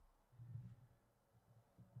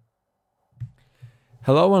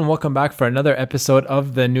Hello and welcome back for another episode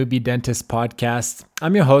of the Newbie Dentist Podcast.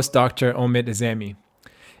 I'm your host, Dr. Omid Azami.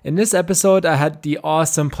 In this episode, I had the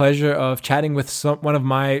awesome pleasure of chatting with one of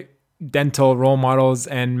my dental role models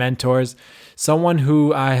and mentors, someone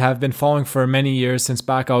who I have been following for many years since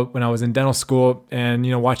back out when I was in dental school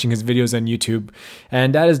and watching his videos on YouTube.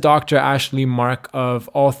 And that is Dr. Ashley Mark of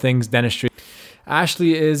All Things Dentistry.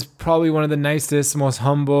 Ashley is probably one of the nicest, most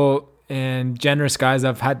humble and generous guys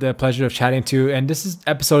I've had the pleasure of chatting to, and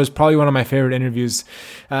episode is probably one of my favorite interviews,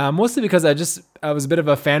 mostly because I was a bit of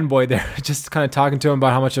a fanboy there, just kind of talking to him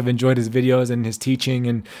about how much I've enjoyed his videos and his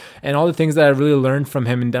teaching and all the things that I really learned from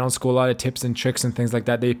him in dental school, a lot of tips and tricks and things like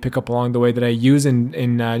that they pick up along the way that I use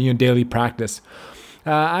in daily practice.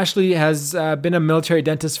 Ashley has been a military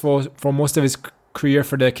dentist for most of his career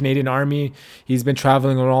for the Canadian Army. He's been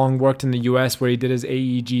traveling around, worked in the US where he did his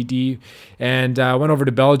AEGD, and went over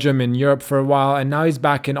to Belgium and Europe for a while, and now he's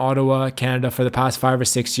back in Ottawa, Canada for the past 5 or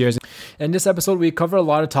 6 years. In this episode, we cover a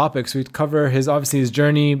lot of topics. We cover his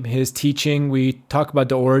journey, his teaching. We talk about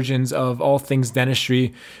the origins of All Things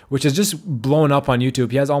Dentistry, which has just blown up on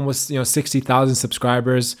YouTube. He has almost 60,000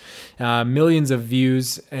 subscribers, millions of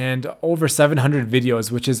views, and over 700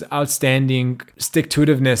 videos, which is outstanding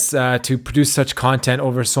stick-to-itiveness to produce such content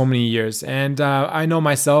over so many years. And I know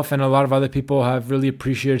myself and a lot of other people have really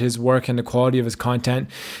appreciated his work and the quality of his content.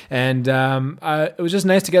 And it was just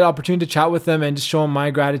nice to get an opportunity to chat with him and just show him my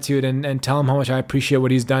gratitude and tell him how much I appreciate what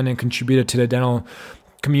he's done and contributed to the dental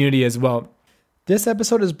community as well. This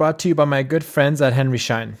episode is brought to you by my good friends at Henry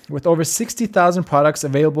Schein. With over 60,000 products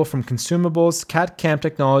available from consumables, CAD/CAM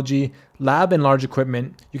technology, lab and large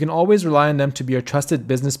equipment, you can always rely on them to be your trusted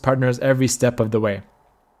business partners every step of the way.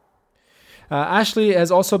 Ashley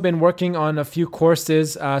has also been working on a few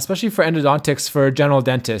courses, especially for endodontics for general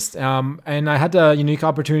dentists. And I had the unique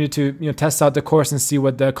opportunity to test out the course and see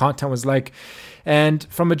what the content was like. And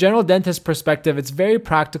from a general dentist perspective, it's very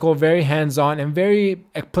practical, very hands-on, and very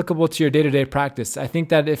applicable to your day-to-day practice. I think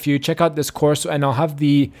that if you check out this course, and I'll have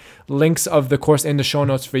the links of the course in the show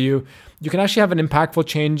notes for you, you can actually have an impactful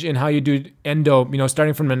change in how you do endo,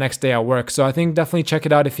 starting from the next day at work. So I think definitely check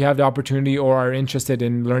it out if you have the opportunity or are interested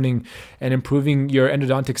in learning and improving your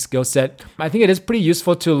endodontic skill set. I think it is pretty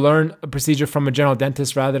useful to learn a procedure from a general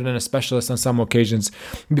dentist rather than a specialist on some occasions,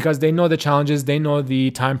 because they know the challenges, they know the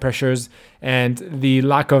time pressures, and the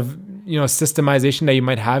lack of systemization that you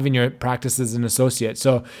might have in your practice as an associate.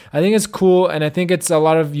 So I think it's cool, and I think it's a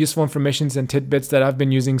lot of useful information and tidbits that I've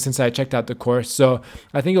been using since I checked out the course. So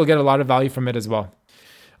I think you'll get a lot of value from it as well.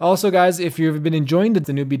 Also, guys, if you've been enjoying the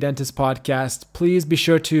Newbie Dentist Podcast, please be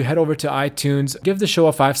sure to head over to iTunes, give the show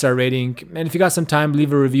a 5-star rating, and if you got some time,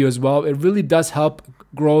 leave a review as well. It really does help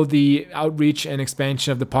grow the outreach and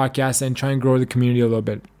expansion of the podcast and try and grow the community a little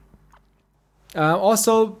bit.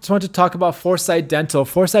 Also, just want to talk about Foresight Dental.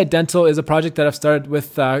 Foresight Dental is a project that I've started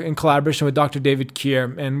with in collaboration with Dr. David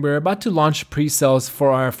Kier, and we're about to launch pre-sales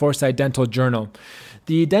for our Foresight Dental Journal.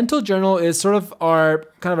 The dental journal is sort of our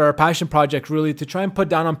passion project, really, to try and put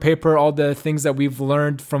down on paper all the things that we've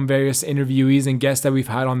learned from various interviewees and guests that we've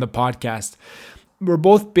had on the podcast. We're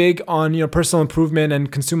both big on personal improvement and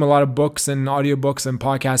consume a lot of books and audiobooks and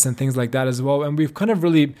podcasts and things like that as well. And we've kind of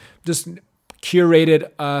really just curated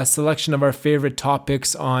a selection of our favorite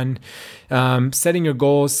topics on setting your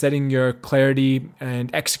goals, setting your clarity,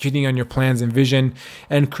 and executing on your plans and vision,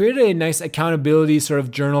 and created a nice accountability sort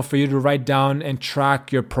of journal for you to write down and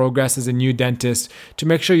track your progress as a new dentist, to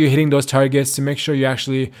make sure you're hitting those targets, to make sure you're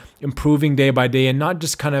actually improving day by day and not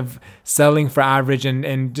just kind of settling for average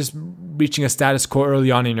and just reaching a status quo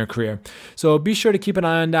early on in your career. So be sure to keep an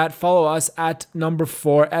eye on that. Follow us at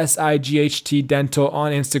 #4 SIGHT Dental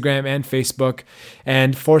on Instagram and Facebook,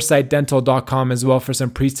 and foresightdental.com as well for some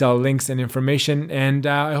pre-sale links and information. And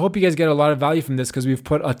I hope you guys get a lot of value from this because we've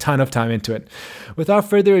put a ton of time into it. Without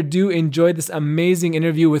further ado, enjoy this amazing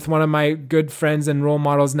interview with one of my good friends and role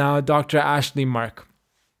models now, Dr. Ashley Mark.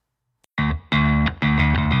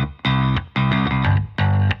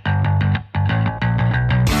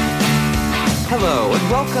 Hello, and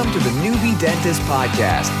welcome to the Newbie Dentist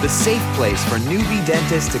Podcast, the safe place for newbie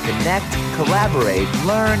dentists to connect, collaborate,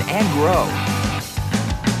 learn, and grow.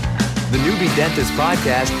 The Newbie Dentist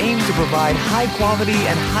Podcast aims to provide high-quality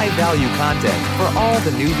and high-value content for all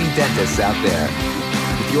the newbie dentists out there.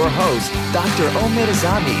 With your host, Dr. Omid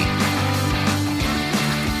Azami.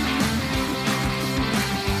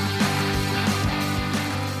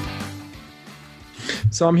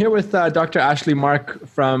 So I'm here with Dr. Ashley Mark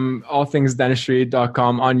from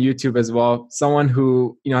allthingsdentistry.com on YouTube as well. Someone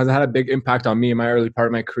who, has had a big impact on me in my early part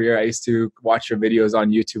of my career. I used to watch your videos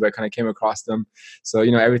on YouTube. I kind of came across them. So,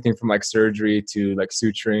 everything from like surgery to like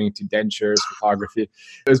suturing to dentures, photography.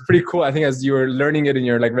 It was pretty cool. I think as you were learning it in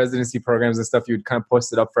your like residency programs and stuff, you'd kind of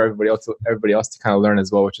post it up for everybody else to kind of learn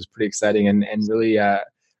as well, which is pretty exciting and really a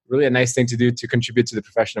nice thing to do to contribute to the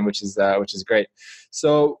profession, which is great.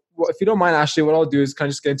 So if you don't mind, Ashley, what I'll do is kind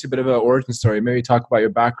of just get into a bit of an origin story. Maybe talk about your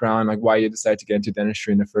background, like why you decided to get into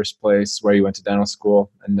dentistry in the first place, where you went to dental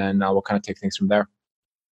school, and then we'll kind of take things from there.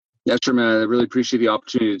 Yeah, sure, man. I really appreciate the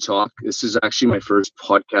opportunity to talk. This is actually my first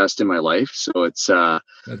podcast in my life, so it's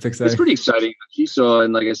that's exciting. It's pretty exciting. So,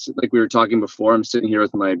 and like I said, like we were talking before, I'm sitting here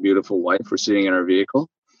with my beautiful wife. We're sitting in our vehicle,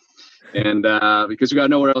 and because we got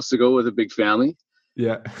nowhere else to go with a big family.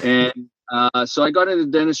 Yeah. And so I got into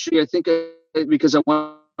dentistry, I think, because I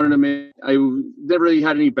never really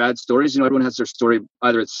had any bad stories. Everyone has their story.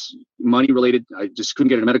 Either it's money related. I just couldn't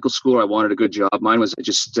get into medical school. Or I wanted a good job. Mine was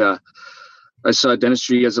I saw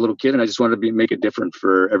dentistry as a little kid and I just wanted to make it different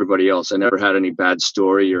for everybody else. I never had any bad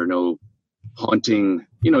story or no haunting.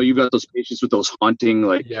 You've got those patients with those haunting,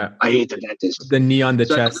 like, yeah, I hate the dentist. The knee on the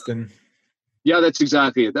chest and... Yeah, that's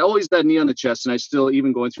exactly it. Always that knee on the chest. And I still,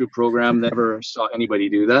 even going through a program, never saw anybody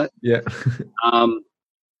do that. Yeah.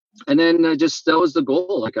 And then that was the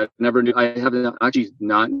goal. Like I haven't actually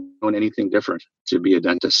not known anything different to be a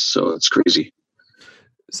dentist. So it's crazy.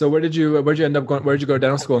 So where'd you end up going? Where'd you go to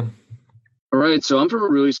dental school? All right. So I'm from a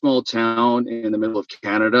really small town in the middle of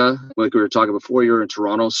Canada. Like we were talking before, you're in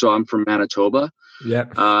Toronto. So I'm from Manitoba.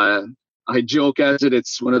 Yeah. I joke as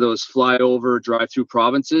it's one of those flyover drive-through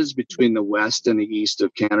provinces between the west and the east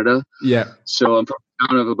of Canada. Yeah. So I'm from a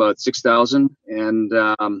town of about 6,000, and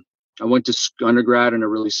I went to undergrad in a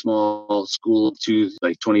really small school to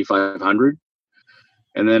like 2,500,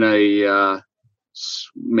 and then I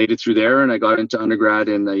made it through there, and I got into undergrad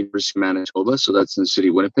in the University of Manitoba. So that's in the city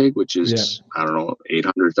of Winnipeg, which is I don't know,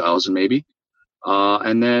 800,000 maybe,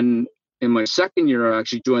 and then. In my second year, I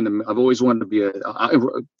actually joined them. I've always wanted to be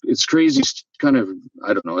it's crazy, kind of,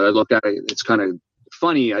 I don't know. I looked at it, it's kind of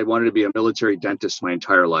funny. I wanted to be a military dentist my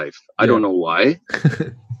entire life. I don't know why.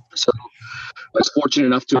 So I was fortunate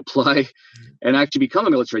enough to apply and actually become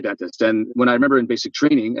a military dentist. And when I remember in basic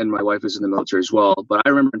training, and my wife was in the military as well, but I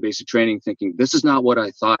remember in basic training thinking, this is not what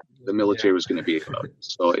I thought the military was going to be about.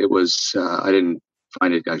 So it was, I didn't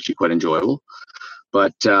find it actually quite enjoyable.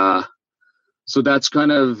 But, so that's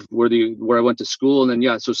kind of where I went to school. And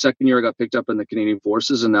then, so second year I got picked up in the Canadian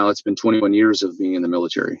Forces, and now it's been 21 years of being in the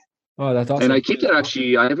military. Oh, that's awesome. And I keep that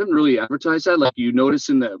actually, I haven't really advertised that. Like you notice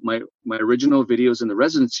in my original videos in the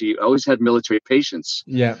residency, I always had military patients.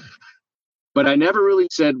 Yeah. But I never really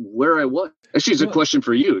said where I was. Actually, it's a question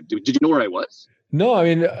for you. Did you know where I was? No, I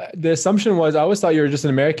mean, the assumption was I always thought you were just an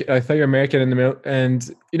American. I thought you're American in the middle. And,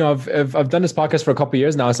 I've done this podcast for a couple of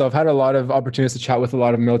years now. So I've had a lot of opportunities to chat with a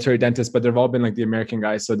lot of military dentists, but they've all been like the American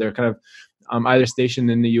guys. So they're kind of either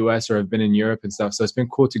stationed in the US or have been in Europe and stuff. So it's been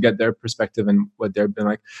cool to get their perspective and what they've been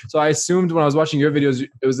like. So I assumed when I was watching your videos,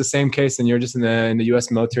 it was the same case and you're just in the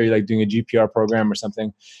US military, like doing a GPR program or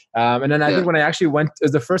something. And then I think when I actually went, it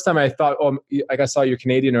was the first time I thought, like I saw you're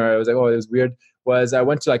Canadian, or I was like, oh, it was weird. Was I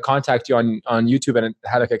went to like contact you on YouTube and it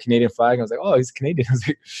had like a Canadian flag. And I was like, oh, he's Canadian. I was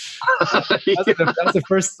like, that's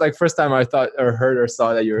the first time I thought or heard or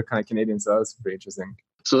saw that you were kind of Canadian. So that was pretty interesting.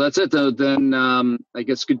 So that's it though. Then I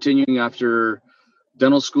guess continuing after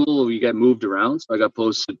dental school, we got moved around. So I got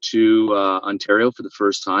posted to Ontario for the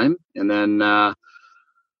first time. And then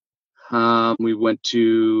we went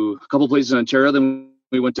to a couple places in Ontario. Then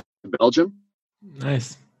we went to Belgium.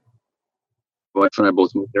 Nice. My wife and I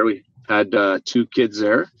both moved there. We had 2 kids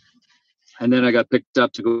there, and then I got picked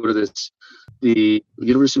up to go to the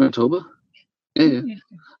University of Manitoba. Yeah.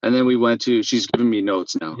 And then we went to. She's giving me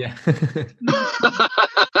notes now. Yeah.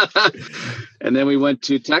 And then we went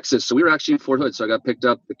to Texas. So we were actually in Fort Hood. So I got picked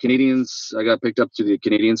up. I got picked up to the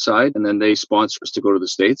Canadian side, and then they sponsored us to go to the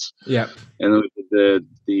States. Yeah. And then we did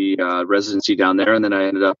the residency down there, and then I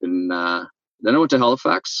ended up in. Then I went to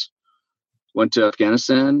Halifax, went to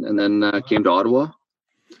Afghanistan, and then came to Ottawa.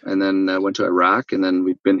 And then I went to Iraq, and then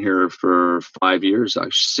we've been here for 5 years,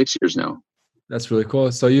 actually 6 years now. That's really cool.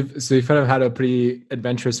 So you've kind of had a pretty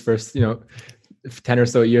adventurous first, 10 or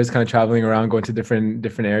so years, kind of traveling around, going to different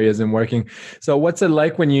areas and working. So what's it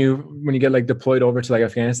like when you get like deployed over to like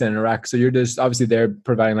Afghanistan and Iraq? So you're just obviously there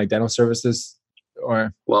providing like dental services,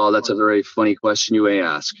 or? Well, that's a very funny question you may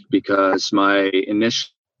ask, because my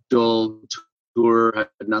initial tour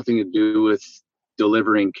had nothing to do with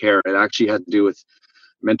delivering care. It actually had to do with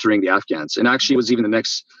mentoring the Afghans. And actually it was even the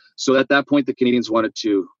next So at that point, the Canadians wanted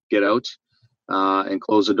to get out and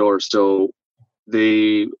close the door. So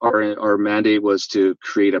our mandate was to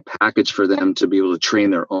create a package for them to be able to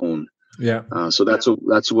train their own. Yeah. So that's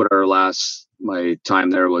what my time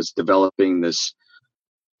there was, developing this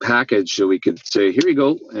package so we could say, here you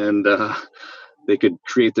go, and they could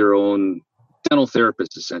create their own dental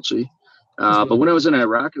therapist essentially. But when I was in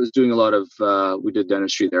Iraq, I was doing a lot of we did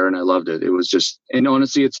dentistry there, and I loved it. It was just, and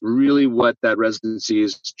honestly, it's really what that residency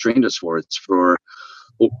has trained us for. It's for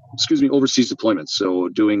overseas deployments. So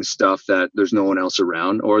doing stuff that there's no one else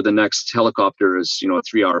around, or the next helicopter is, a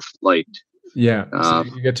 3-hour flight. Yeah. So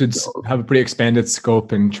you get to have a pretty expanded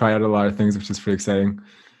scope and try out a lot of things, which is pretty exciting.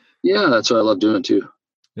 Yeah, that's what I love doing too.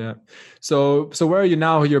 Yeah. So where are you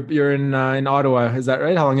now? You're in Ottawa, is that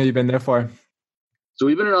right? How long have you been there for? So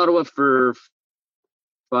we've been in Ottawa for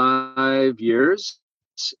 5 years,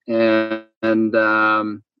 and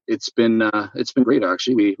it's been great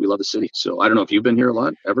actually. We love the city. So I don't know if you've been here a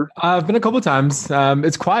lot ever. I've been a couple of times.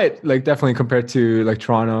 It's quiet, like definitely compared to like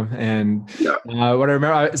Toronto. And what I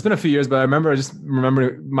remember, it's been a few years, but I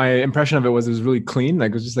remember my impression of it was really clean.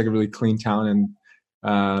 Like it was just like a really clean town.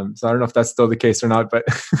 And so I don't know if that's still the case or not, but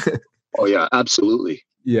oh yeah, absolutely.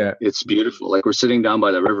 Yeah, it's beautiful. Like we're sitting down by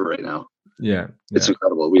the river right now. Yeah. It's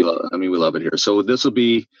incredible. We love it here. So this will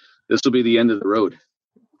be the end of the road.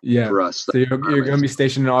 Yeah. For us. So you're going to be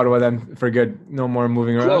stationed in Ottawa then for good. No more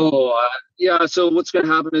moving around. Oh, yeah. So what's going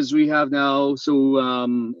to happen is we have now. So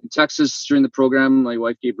in Texas during the program, my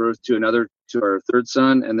wife gave birth to our third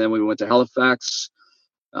son, and then we went to Halifax.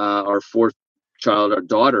 Our fourth child, our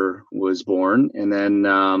daughter, was born, and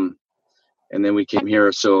then we came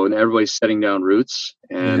here. So and everybody's setting down roots,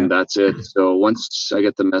 and that's it. So once I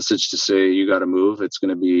get the message to say you got to move, it's going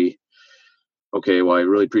to be okay. Well, I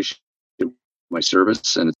really appreciate my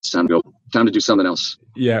service, and it's time to do something else.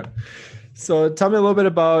 Yeah. So tell me a little bit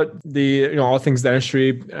about the all things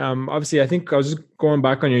dentistry. Obviously, I think I was just going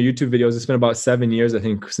back on your YouTube videos. It's been about 7 years, I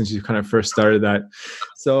think, since you kind of first started that.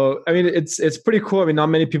 So I mean, it's pretty cool. I mean, not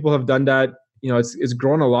many people have done that. It's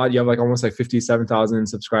grown a lot. You have like almost like 57,000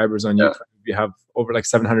 subscribers on YouTube. You have over like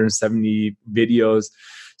 770 videos.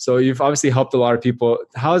 So you've obviously helped a lot of people.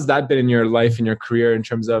 How has that been in your life, in your career, in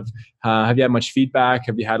terms of have you had much feedback?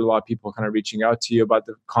 Have you had a lot of people kind of reaching out to you about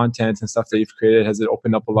the content and stuff that you've created? Has it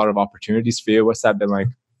opened up a lot of opportunities for you? What's that been like?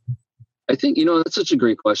 I think, that's such a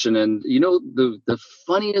great question. And, the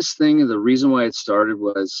funniest thing, the reason why it started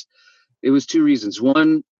was, it was two reasons.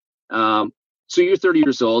 One, so you're 30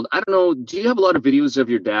 years old. I don't know. Do you have a lot of videos of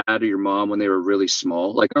your dad or your mom when they were really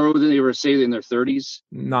small? Like, or when they were, say, in their 30s?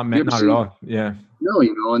 Not at all. Yeah.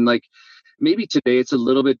 No, and like maybe today it's a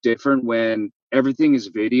little bit different when everything is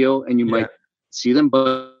video and you might see them,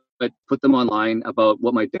 but put them online about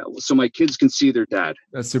what my dad was. So my kids can see their dad.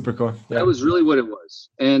 That's super cool. Yeah. That was really what it was.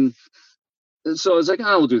 And so I was like,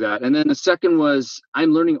 we'll do that. And then the second was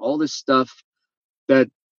I'm learning all this stuff that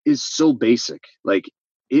is so basic. Like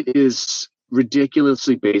it is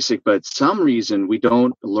ridiculously basic, but some reason we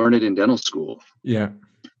don't learn it in dental school. Yeah.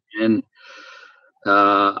 And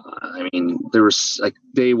I mean, there was like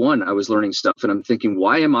day one, I was learning stuff and I'm thinking,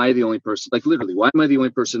 why am I the only person, like literally, why am I the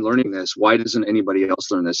only person learning this? Why doesn't anybody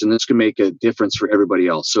else learn this? And this can make a difference for everybody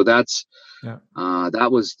else. So that's, that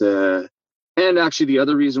was and actually the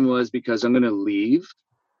other reason was because I'm going to leave.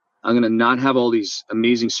 I'm going to not have all these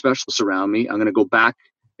amazing specialists around me. I'm going to go back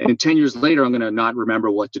and 10 years later, I'm going to not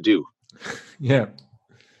remember what to do. Yeah.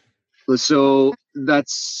 So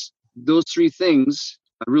that's those three things.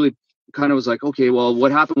 I really kind of was like, okay, well,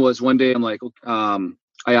 what happened was one day I'm like, I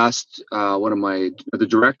asked the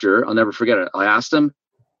director, I'll never forget it. I asked him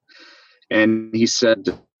and he said,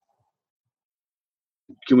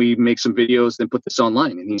 can we make some videos and put this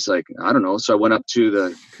online? And he's like, I don't know. So I went up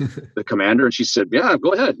to the commander and she said, yeah,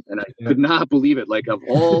 go ahead. And I could not believe it. Like of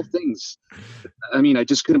all things, I mean, I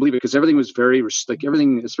just couldn't believe it because everything was very like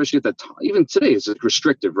everything, especially at that time, even today is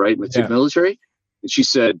restrictive, right? With the military. And she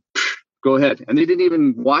said, go ahead. And they didn't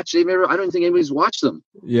even watch. I don't think anybody's watched them.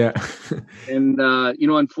 Yeah. And,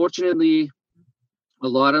 unfortunately, a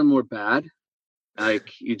lot of them were bad.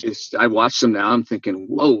 Like I watched them now. I'm thinking,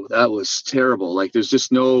 whoa, that was terrible. Like there's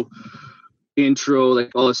just no intro,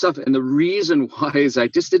 like all this stuff. And the reason why is I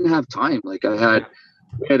just didn't have time. Like we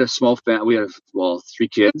had a small family. We had 3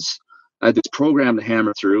 kids. I had this program to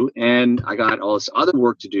hammer through and I got all this other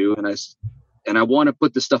work to do. And I want to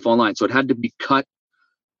put this stuff online. So it had to be cut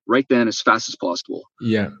right then as fast as possible.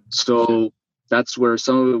 Yeah. So that's where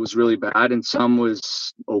some of it was really bad and some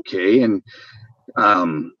was okay. And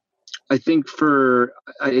I think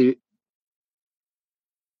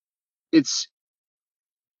it's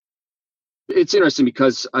interesting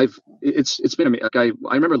because it's been like I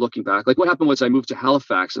remember looking back, like what happened was I moved to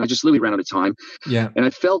Halifax and I just literally ran out of time. Yeah. And I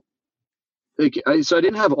felt like so I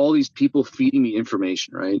didn't have all these people feeding me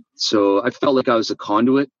information, right? So I felt like I was a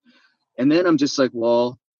conduit. And then I'm just like,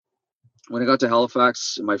 well, when I got to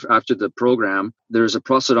Halifax, after the program, there's a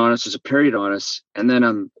prosthodontist, there's a periodontist, and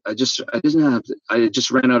then I just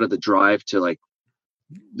ran out of the drive to like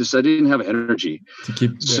this. I didn't have energy To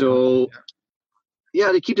keep to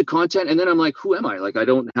keep the content. And then I'm like, who am I? Like, I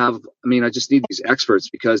just need these experts,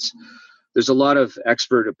 because there's a lot of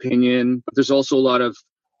expert opinion, but there's also a lot of,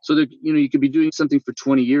 so that, you could be doing something for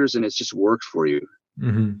 20 years and it's just worked for you.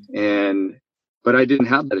 Mm-hmm. But I didn't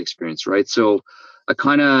have that experience. Right. So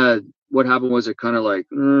what happened was it kind of like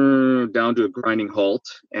down to a grinding halt.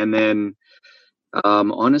 And then,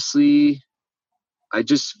 honestly, I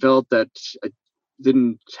just felt that I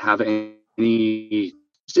didn't have any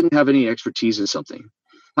expertise in something.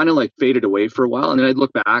 Kind of like faded away for a while, and then I'd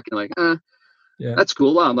look back and like, that's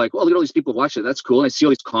cool. Wow. I'm like, well, look at all these people watch it. That's cool. And I see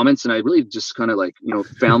all these comments, and I really just kind of like,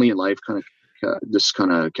 family and life kind of just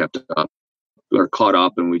kind of kept up or caught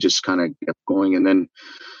up, and we just kind of kept going. And then,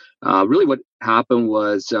 really, what happened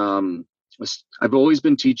was, I've always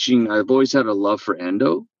been teaching. I've always had a love for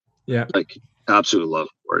endo. Yeah. Like absolute love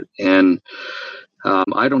for it, and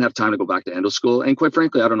I don't have time to go back to endo school, and quite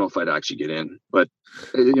frankly, I don't know if I'd actually get in, but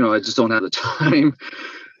I just don't have the time.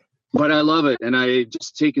 But I love it, and I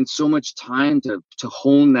just taken so much time to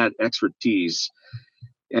hone that expertise,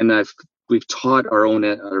 and we've taught our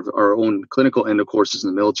own clinical endo courses in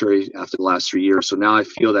the military after the last 3 years. So now I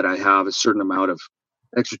feel that I have a certain amount of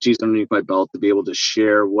expertise underneath my belt to be able to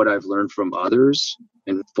share what I've learned from others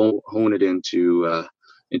and hone it into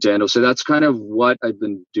endo. So that's kind of what I've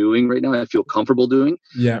been doing right now. I feel comfortable doing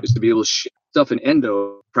is to be able to share stuff in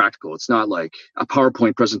endo practical. It's not like a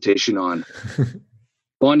PowerPoint presentation on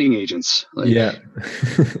bonding agents.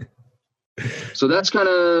 So that's kind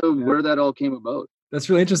of where that all came about. That's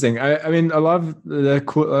really interesting. I mean, a lot of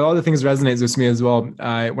the things resonates with me as well.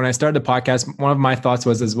 When I started the podcast, one of my thoughts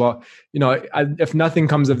was as well, if nothing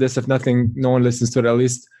comes of this, no one listens to it, at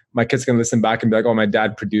least my kids can listen back and be like, oh, my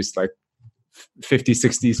dad produced like 50,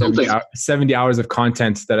 60, 70 hours of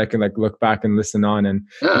content that I can like look back and listen on. And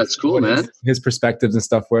yeah, it's cool, man. His perspectives and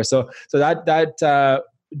stuff were. So that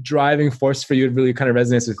driving force for you really kind of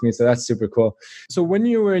resonates with me. So that's super cool. So when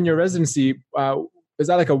you were in your residency, was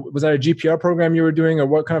that a GPR program you were doing, or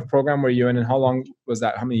what kind of program were you in, and how long was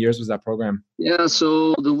that? How many years was that program? Yeah,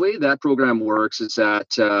 so the way that program works is that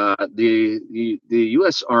the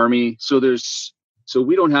U.S. Army. So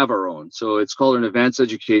we don't have our own. So it's called an advanced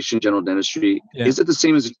education general dentistry. Yeah. Is it the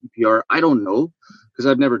same as a GPR? I don't know, because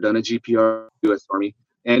I've never done a GPR U.S. Army,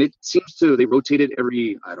 and it seems they rotate it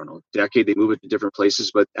every decade. They move it to different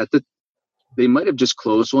places, but they might have just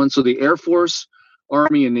closed one. So the Air Force,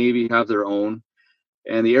 Army, and Navy have their own.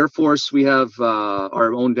 And the Air Force, we have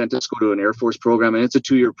our own dentists go to an Air Force program, and it's a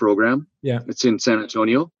 2-year program. Yeah. It's in San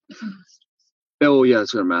Antonio. Oh, yeah,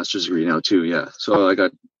 it's got a master's degree now, too. Yeah. So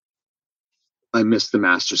I missed the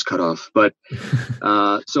master's cutoff. But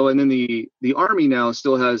and then the Army now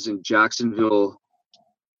still has in Jacksonville,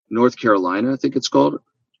 North Carolina, I think it's called.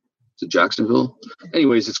 It's Jacksonville.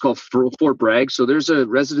 Anyways, it's called Fort Bragg. So there's a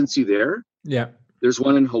residency there. Yeah. There's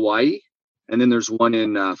one in Hawaii, and then there's one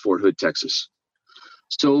in Fort Hood, Texas.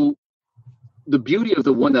 So the beauty of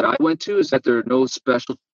the one that I went to is that there are no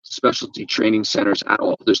specialty training centers at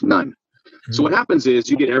all. There's none. Mm-hmm. So what happens is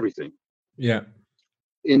you get everything. Yeah.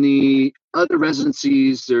 In the other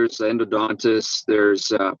residencies, there's endodontists,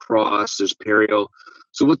 there's pros, there's perio.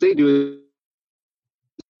 So what they do is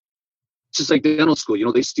it's just like dental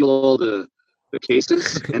school. They steal all the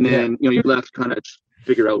cases, and then you're left kind of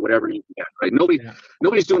figure out whatever you can get. Right?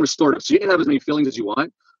 Nobody's doing restorative, so you can have as many fillings as you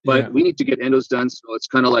want. But we need to get endos done, so it's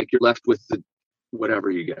kind of like you're left with the whatever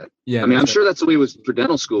you get. Yeah, I mean, I'm sure that's the way it was for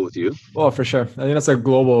dental school with you. Well, for sure. I think that's a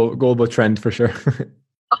global trend for sure.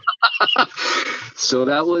 So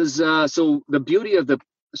that was so the beauty of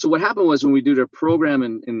so what happened was when we did a program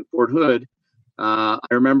in Fort Hood, I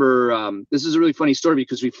remember this is a really funny story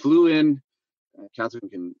because we flew in. Catherine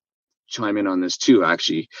can chime in on this too,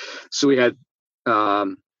 actually. So we had.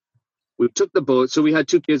 We took the boat. So we had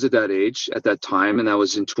 2 kids at that age, at that time, and that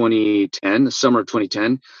was in 2010, the summer of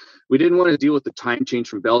 2010. We didn't want to deal with the time change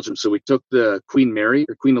from Belgium, so we took the Queen Mary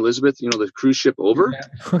or Queen Elizabeth, the cruise ship over. Yeah.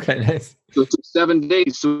 Okay, nice. So it took 7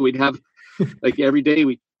 days. So we'd have like every day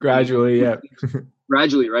gradually,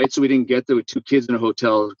 right? So we didn't get there with 2 kids in a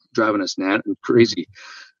hotel driving us crazy.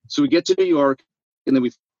 So we get to New York, and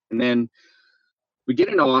then we we get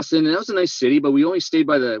into Austin, and that was a nice city, but we stayed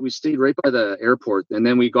right by the airport, and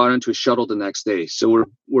then we got onto a shuttle the next day. So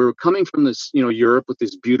we're coming from this, Europe with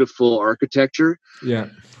this beautiful architecture. Yeah.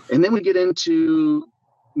 And then we get into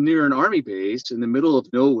near an army base in the middle of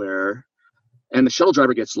nowhere, and the shuttle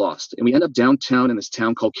driver gets lost. And we end up downtown in this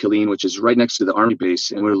town called Killeen, which is right next to the army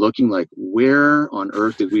base. And we're looking like, where on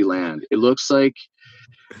earth did we land? It looks like,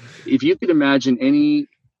 if you could imagine any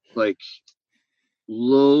like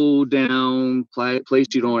low down place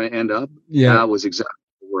you don't want to end up, that was exactly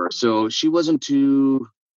where. So she wasn't too,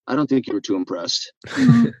 I don't think you were too impressed.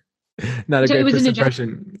 Not a great first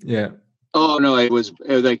impression. Yeah. Oh no, it was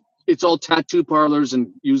like, it's all tattoo parlors and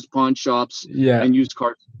used pawn shops and used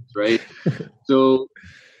cars, right? So,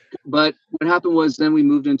 but what happened was then we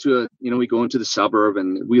moved into we go into the suburb,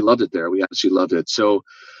 and we loved it there. We actually loved it. So,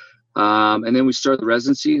 and then we started the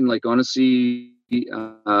residency, and like, honestly,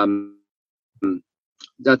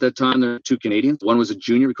 at that time, there were 2 Canadians. One was a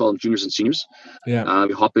junior. We call them juniors and seniors. Yeah.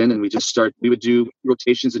 We hop in and we would do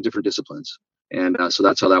rotations in different disciplines. And so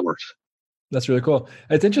that's how that worked. That's really cool.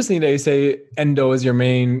 It's interesting that you say endo is your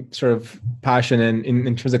main sort of passion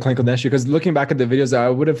in terms of clinical dentistry, because looking back at the videos, I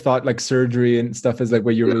would have thought like surgery and stuff is like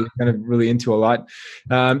what you're really kind of really into a lot.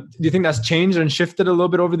 Do you think that's changed and shifted a little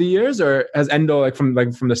bit over the years, or has endo from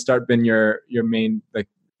the start been your main like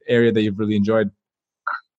area that you've really enjoyed?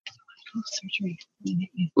 Surgery.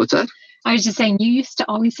 What's that? I was just saying, you used to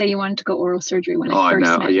always say you wanted to go oral surgery when I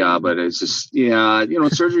first met you. But it's just,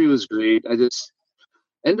 surgery was great.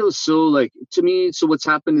 Endo is so like, to me, so what's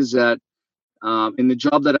happened is that in the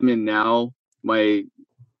job that I'm in now, my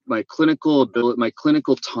clinical ability, my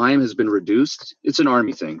clinical time has been reduced. It's an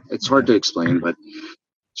army thing. It's hard to explain, but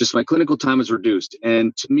just my clinical time is reduced.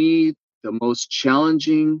 And to me, the most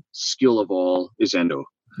challenging skill of all is endo.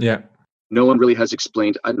 Yeah. No one really has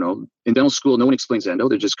explained, I don't know, in dental school, no one explains endo.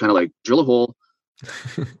 They're just kind of like, drill a hole,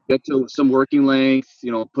 get to some working length,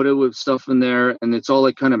 put it with stuff in there, and it's all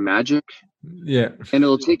like kind of magic. Yeah. And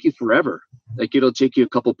it'll take you forever. Like, it'll take you a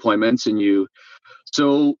couple appointments,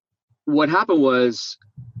 so what happened was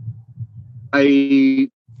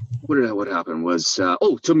what happened was,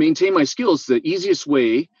 to maintain my skills, the easiest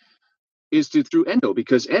way is through endo,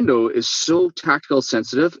 because endo is so tactile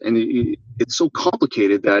sensitive, and it's so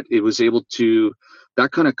complicated that it was able to,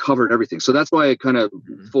 that kind of covered everything. So that's why I kind of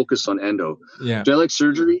focused on endo. Yeah. Do I like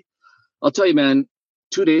surgery? I'll tell you, man,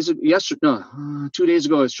 2 days ago,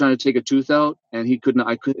 I was trying to take a tooth out, and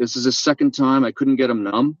this is the second time I couldn't get him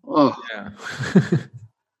numb. Oh, yeah.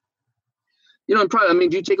 Do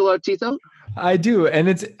you take a lot of teeth out? I do. And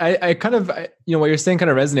it's, I kind of, what you're saying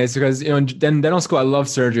kind of resonates, because, in dental school, I love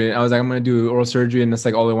surgery. I was like, I'm going to do oral surgery. And it's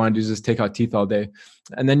like, all I want to do is just take out teeth all day.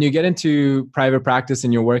 And then you get into private practice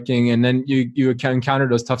and you're working, and then you can encounter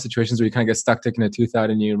those tough situations where you kind of get stuck taking a tooth out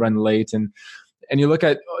and you run late, and you look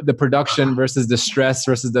at the production versus the stress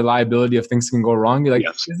versus the liability of things can go wrong. You're like,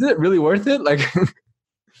 Is it really worth it? Like,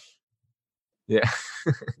 yeah.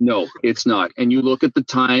 No, it's not. And you look at the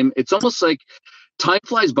time, it's almost like time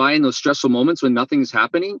flies by in those stressful moments when nothing's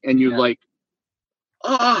happening, and you're like,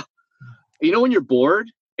 when you're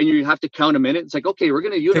bored and you have to count a minute, it's like, okay, you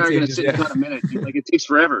and I are going to sit and count a minute. Like, it takes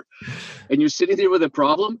forever. And you're sitting there with a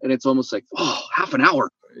problem, and it's almost like, half an hour.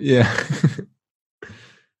 Yeah.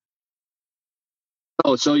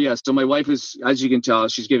 So my wife is, as you can tell,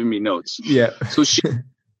 she's giving me notes. Yeah. So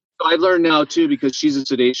I've learned now too, because she's a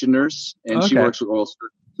sedation nurse and she works with oral surgery.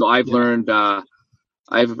 So I've learned,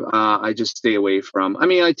 I just stay away from,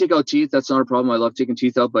 I take out teeth. That's not a problem. I love taking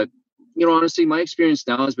teeth out, but honestly, my experience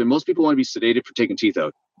now has been most people want to be sedated for taking teeth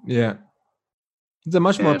out. Yeah. It's a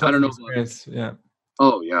much more pleasant experience. Yeah.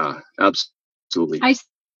 Oh yeah, absolutely. I see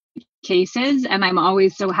cases, and I'm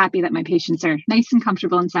always so happy that my patients are nice and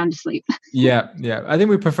comfortable and sound asleep. Yeah. I think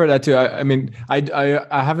we prefer that too.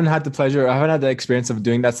 I haven't had the pleasure, I haven't had the experience of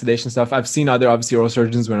doing that sedation stuff. I've seen other, obviously, oral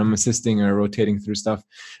surgeons when I'm assisting or rotating through stuff,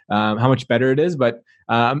 how much better it is. But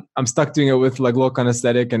I'm stuck doing it with like local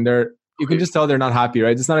anesthetic, and you can just tell they're not happy,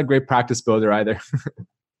 right? It's not a great practice builder either.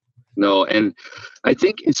 No, and I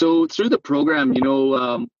think so through the program,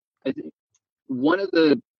 I think one of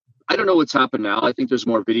the, I don't know what's happened now. I think there's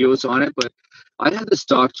more videos on it, but I had this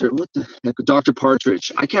doctor, what the heck, Dr. Partridge.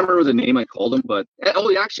 I can't remember the name I called him, but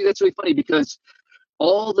actually that's really funny because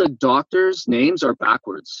all the doctors' names are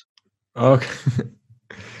backwards. Okay.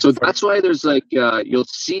 So that's why there's like, you'll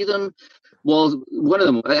see them. Well, one of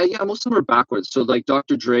them, most of them are backwards. So like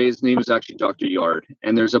Dr. Dre's name is actually Dr. Yard,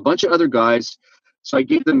 and there's a bunch of other guys. So I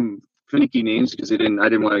gave them finicky names because I didn't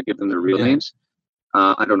want to give them their real names.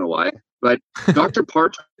 I don't know why, but Dr.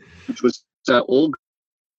 Partridge, which was old.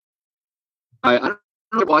 I don't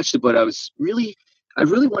know if I watched it, but I was really I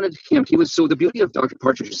really wanted him. He was, so the beauty of Dr.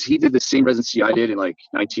 Partridge is he did the same residency I did in like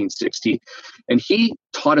 1960, and he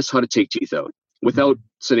taught us how to take teeth out without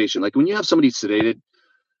sedation. Like when you have somebody sedated,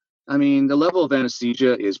 I mean, the level of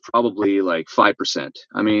anesthesia is probably like 5%.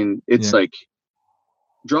 I mean, it's like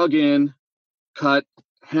drug in, cut,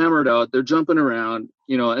 hammered out. They're jumping around,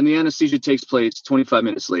 you know, and the anesthesia takes place 25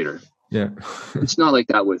 minutes later. Yeah. It's not like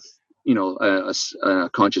that with, you know, a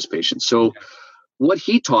conscious patient. So what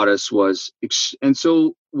he taught us was, and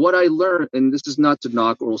so what I learned, and this is not to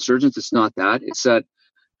knock oral surgeons, it's not that, it's that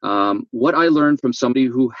what I learned from somebody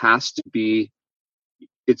who has to be,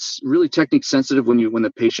 it's really technique sensitive when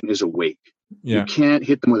the patient is awake. You can't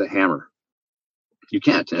hit them with a hammer. You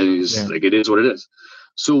can't. It's like, it is what it is.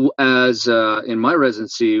 So as in my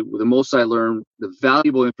residency, the most I learned, the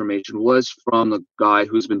valuable information was from the guy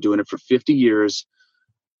who's been doing it for 50 years,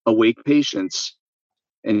 awake patients,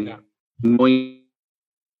 and knowing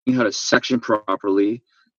how to section properly,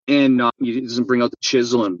 and he doesn't bring out the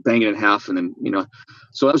chisel and bang it in half, and then, you know.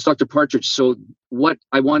 So that was Dr. Partridge. So what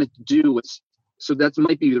I wanted to do was, so that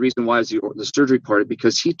might be the reason why is the surgery part,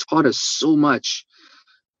 because he taught us so much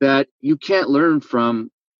that you can't learn from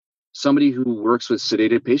somebody who works with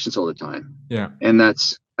sedated patients all the time. Yeah. And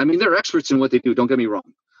that's, I mean, they're experts in what they do, don't get me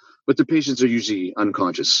wrong, but the patients are usually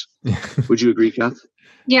unconscious. Would you agree, Kath?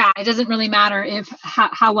 Yeah, it doesn't really matter if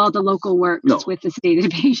how well the local works with the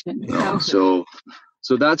sedated patient. No. So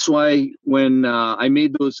that's why when I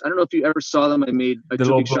made those, I don't know if you ever saw them. I made a the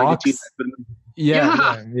little blocks.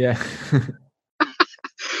 Yeah.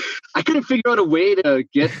 I couldn't figure out a way to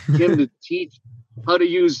get him to teach how to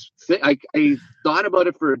use. I thought about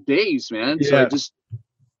it for days, man. Yeah. So I just.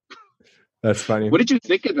 That's funny. What did you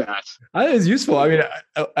think of that? I think it's useful. I mean,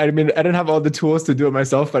 I didn't have all the tools to do it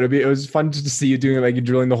myself, but it was fun just to see you doing it, like you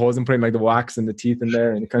drilling the holes and putting like the wax and the teeth in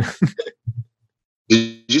there, and kind of. Do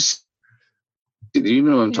you even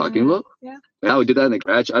know what I'm talking about? Yeah. Yeah, we did that in the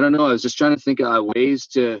garage. I don't know. I was just trying to think of ways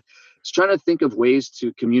to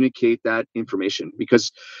communicate that information,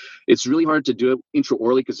 because it's really hard to do it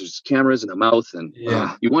intraorally because there's cameras in the mouth, and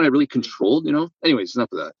you want it really controlled, you know. Anyways,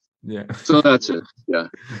 enough of that. Yeah. So that's it. Yeah.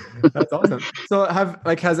 That's awesome. So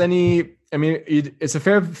it's a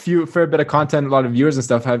fair bit of content, a lot of viewers and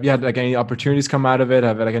stuff. Have you had like any opportunities come out of it?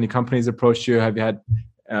 Have like any companies approached you? Have you had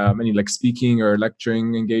any like speaking or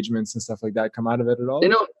lecturing engagements and stuff like that come out of it at all? You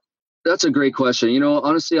know, that's a great question. You know,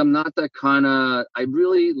 honestly, I'm not that I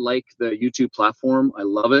really like the YouTube platform. I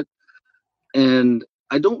love it. And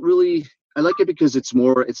I like it because it's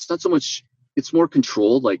more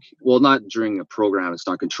controlled. Like, well, not during a program, it's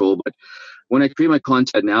not controlled, but when I create my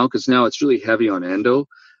content now, because now it's really heavy on endo,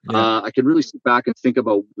 I can really sit back and think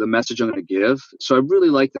about the message I'm going to give. So I really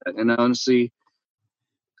like that. And honestly,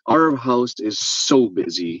 our house is so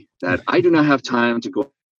busy that I do not have time to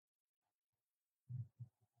go.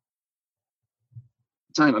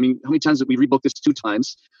 I mean, how many times did we rebook this 2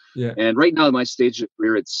 times? Yeah. And right now, at my stage of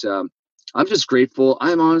career, it's I'm just grateful.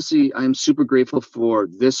 I'm super grateful for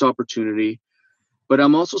this opportunity, but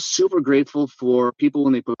I'm also super grateful for people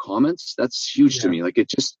when they put comments. That's huge to me. Like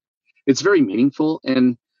it's very meaningful.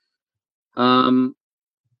 And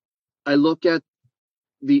I look at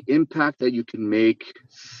the impact that you can make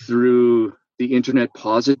through the internet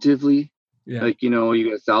positively. Yeah. Like, you know, you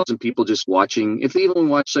get 1,000 people just watching. If they even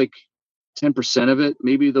watch like 10% of it,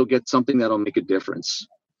 maybe they'll get something that'll make a difference.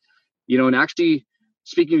 You know, and actually,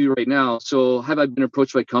 speaking of you right now, so have I been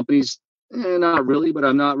approached by companies? Not really, but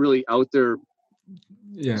I'm not really out there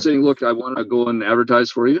saying, look, I want to go and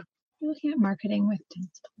advertise for you. You're looking at marketing with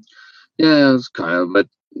things. Yeah, it's kind of,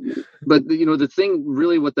 but you know, the thing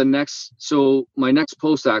really with my next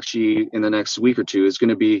post actually in the next week or two is going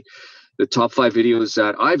to be the top 5 videos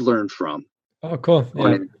that I've learned from. Oh, cool.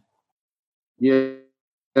 Yeah.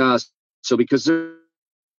 So because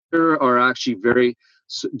there are actually do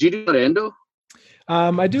you do that endo?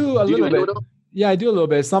 I do a little bit. Yeah, I do a little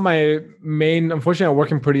bit. It's not my main. Unfortunately, I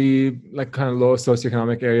work in pretty like kind of low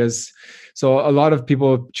socioeconomic areas, so a lot of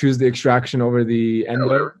people choose the extraction over the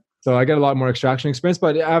endo. So I get a lot more extraction experience.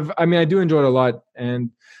 But I do enjoy it a lot.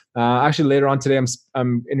 And actually, later on today,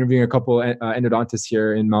 I'm interviewing a couple endodontists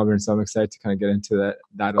here in Melbourne, so I'm excited to kind of get into that.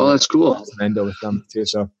 Oh, that's cool. Endo with them too.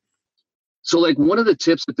 So like one of the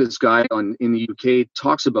tips that this guy in the UK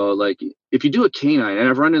talks about, like if you do a canine, and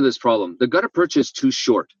I've run into this problem, the gutta percha is too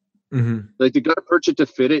short. Mm-hmm. Like the gutta percha to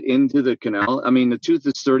fit it into the canal. I mean, the tooth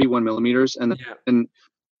is 31 millimeters. And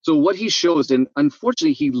so what he shows, and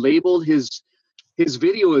unfortunately he labeled his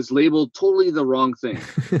video is labeled totally the wrong thing.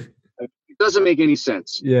 doesn't make any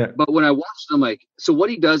sense. Yeah. But when I watched him, like, so what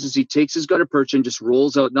he does is he takes his gutta percha and just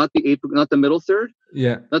rolls out, not the middle third,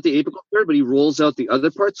 Yeah. not the apical third, but he rolls out the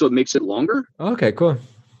other part, so it makes it longer. Okay, cool.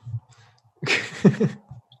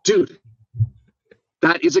 Dude,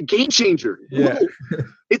 that is a game changer. Yeah. Whoa.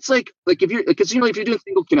 It's like if you're, because if you're doing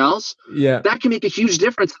single canals, Yeah. that can make a huge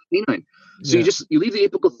difference in the canine. So you leave the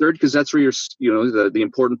apical third because that's where you're, the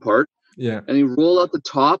important part. Yeah. And you roll out the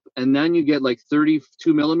top, and then you get like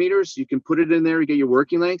 32 millimeters. You can put it in there to get your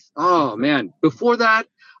working length. Oh man. Before that,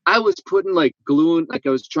 I was putting like glue, like I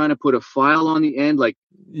was trying to put a file on the end, like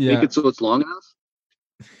make it so it's long enough.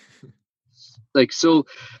 Like, so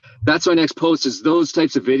that's my next post is those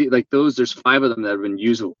types of video, like those, there's 5 of them that have been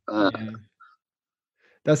used.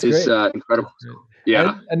 That's it's great. incredible.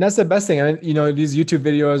 Yeah. And that's the best thing. I mean, these YouTube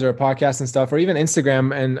videos or podcasts and stuff, or even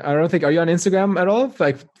Instagram. And I don't think, are you on Instagram at all?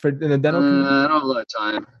 Like in the dental community? I don't have a lot of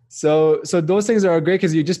time. So those things are great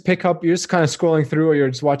because you just pick up, you're just kind of scrolling through, or you're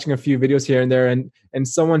just watching a few videos here and there, and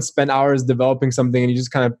someone spent hours developing something, and you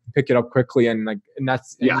just kind of pick it up quickly and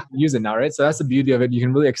you use it now, right? So that's the beauty of it. You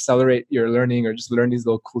can really accelerate your learning, or just learn these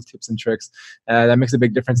little cool tips and tricks. That makes a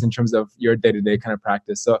big difference in terms of your day-to-day kind of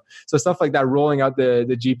practice. So stuff like that, rolling out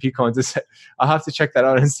the GP cones, I'll have to check that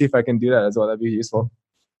out and see if I can do that as well. That'd be useful.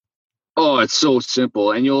 Oh, it's so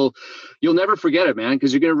simple, and you'll never forget it, man,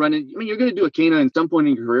 because you're gonna run it. I mean, you're gonna do a canine at some point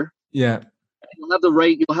in your career. Yeah, you'll have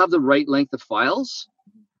the right length of files.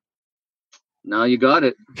 Now you got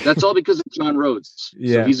it. That's all because of John Rhodes.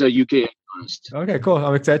 Yeah, so he's a UK economist. Okay, cool.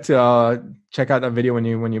 I'm excited to check out that video when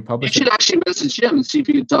you publish it. You should actually message him and see if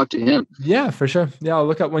you can talk to him. Yeah, for sure. Yeah, I'll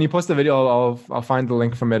look up when you post the video. I'll find the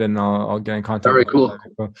link from it, and I'll get in contact. Very cool.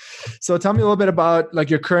 So tell me a little bit about like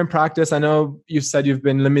your current practice. I know you said you've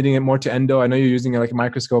been limiting it more to endo. I know you're using like a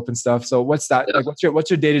microscope and stuff. So what's that? Yeah. Like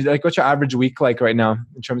what's your day to, like what's your average week like right now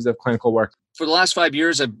in terms of clinical work? For the last 5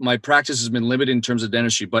 years, my practice has been limited in terms of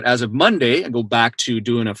dentistry. But as of Monday, I go back to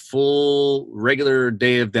doing a full regular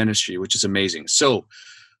day of dentistry, which is amazing. So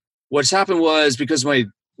what's happened was, because my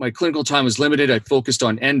clinical time was limited, I focused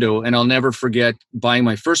on endo, and I'll never forget buying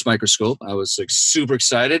my first microscope. I was like super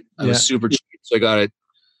excited. I was super cheap. So I got it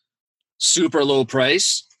super low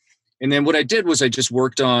price. And then what I did was I just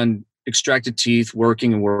worked on extracted teeth,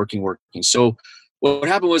 working. So what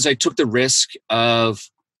happened was I took the risk of,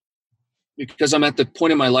 because I'm at the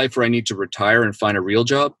point in my life where I need to retire and find a real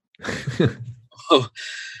job.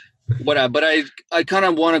 But I kind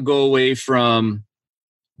of want to go away from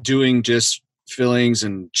doing just fillings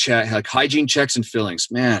and like hygiene checks and fillings.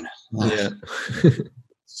 Man,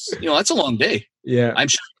 that's a long day. Yeah, I'm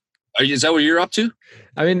sure. Is that what you're up to?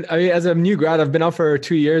 I mean, as a new grad, I've been out for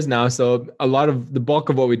 2 years now. So a lot of the bulk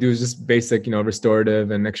of what we do is just basic, restorative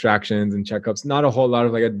and extractions and checkups. Not a whole lot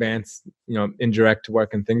of like advanced, indirect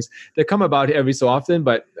work and things that come about every so often,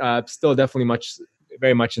 but still definitely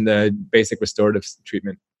very much in the basic restorative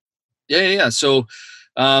treatment. Yeah. So,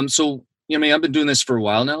 I've been doing this for a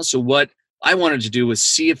while now. So what I wanted to do was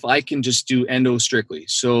see if I can just do endo strictly.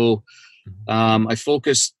 So I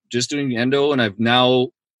focused just doing endo, and I've now,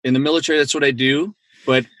 in the military, that's what I do.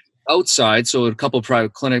 But outside, so a couple of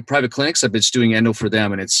private clinics, I've been just doing endo for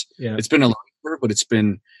them, and it's been a lot, but it's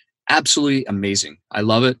been absolutely amazing. I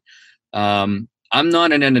love it. I'm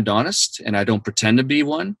not an endodontist, and I don't pretend to be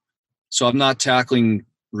one. So I'm not tackling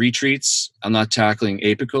retreats. I'm not tackling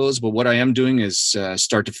apicals, but what I am doing is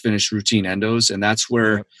start to finish routine endos, and that's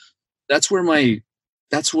where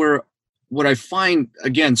what I find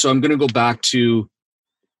again. So I'm going to go back to.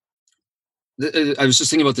 I was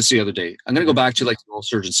just thinking about this the other day. I'm going to go back to like oral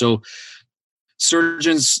surgeons. So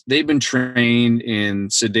surgeons, they've been trained in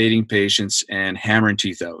sedating patients and hammering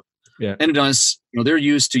teeth out. Yeah. Endodontists, they're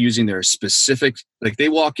used to using their specific, like they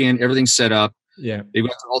walk in, everything's set up. Yeah. They've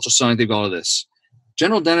got the ultrasonic, they've got all of this.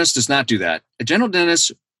 General dentist does not do that. A general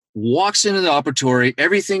dentist walks into the operatory,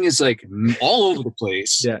 everything is like all over the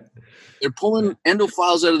place. Yeah. They're pulling endo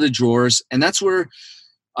files out of the drawers, and that's where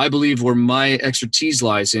I believe where my expertise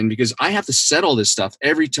lies in, because I have to set all this stuff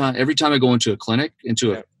every time I go into a clinic,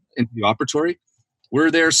 into the operatory. We're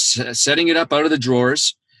there setting it up out of the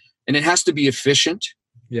drawers, and it has to be efficient.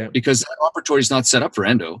 Yeah. Because that operatory is not set up for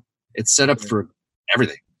endo. It's set up for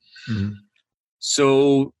everything. Mm-hmm.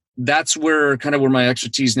 So that's where my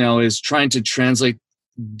expertise now is, trying to translate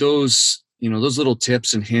those, those little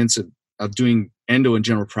tips and hints of doing endo in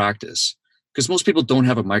general practice. Because most people don't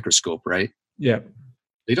have a microscope, right? Yeah.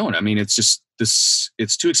 They don't. I mean, it's just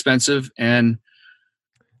it's too expensive, and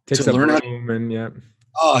takes to learn room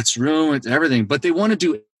it's room, it's everything, but they want to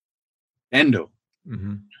do endo.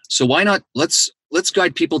 Mm-hmm. So why not? Let's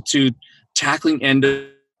guide people to tackling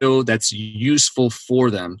endo that's useful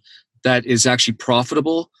for them, that is actually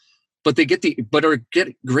profitable, but they get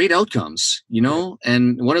great outcomes, you know?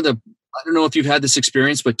 And I don't know if you've had this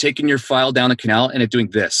experience, but taking your file down the canal and it doing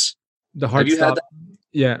this. The heart Have you stop. had that?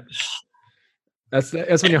 Yeah. That's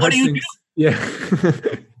when your what heart do you sinks.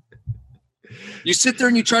 Yeah. You sit there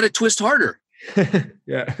and you try to twist harder.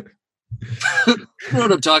 Yeah. You know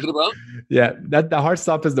what I'm talking about? Yeah. The heart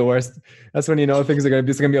stop is the worst. That's when you know things are going to be,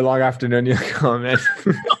 it's going to be a long afternoon. You're like, oh man.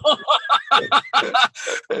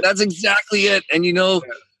 That's exactly it. And you know,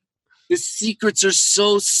 the secrets are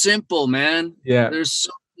so simple, man. Yeah. They're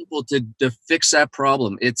so simple to fix that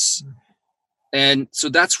problem. And so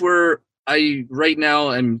that's where I right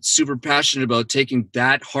now am super passionate about taking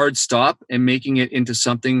that hard stop and making it into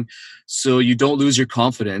something so you don't lose your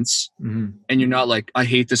confidence and you're not like, I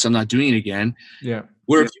hate this, I'm not doing it again. Yeah.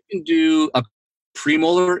 Where if you can do a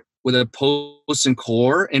premolar with a post and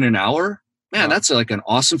core in an hour, man, that's like an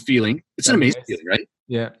awesome feeling. It's an amazing feeling, right?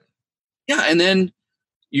 Yeah. Yeah. And then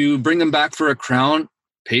you bring them back for a crown,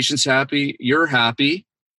 patient's happy, you're happy.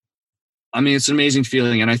 I mean, it's an amazing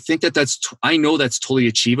feeling. And I think I know that's totally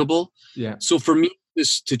achievable. Yeah. So for me,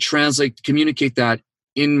 this to communicate that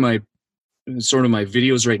in my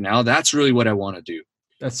videos right now, that's really what I want to do.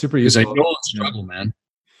 That's super useful. Because I know it's a struggle, man.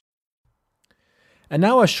 And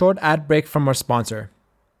now a short ad break from our sponsor.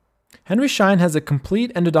 Henry Schein has a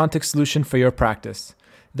complete endodontic solution for your practice.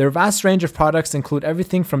 Their vast range of products include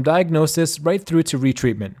everything from diagnosis right through to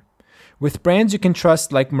retreatment. With brands you can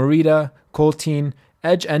trust like Merida, Coltine,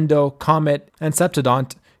 Edge Endo, Comet, and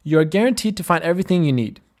Septodont, you are guaranteed to find everything you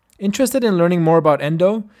need. Interested in learning more about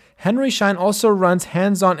endo? Henry Schein also runs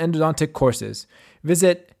hands-on endodontic courses.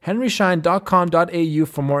 Visit henryschein.com.au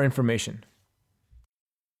for more information.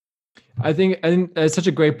 I think it's such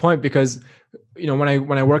a great point because, you know,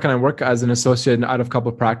 when I work as an associate out of a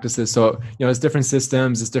couple of practices, so, you know, it's different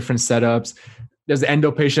systems, it's different setups. There's the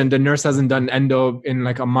endo patient, the nurse hasn't done endo in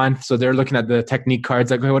like a month, so they're looking at the technique cards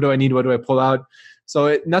like, hey, what do I need? What do I pull out?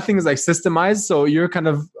 So nothing is like systemized. So you're kind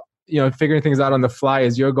of, you know, figuring things out on the fly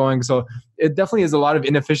as you're going. So it definitely is a lot of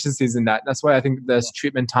inefficiencies in that. That's why I think the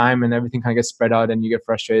treatment time and everything kind of gets spread out and you get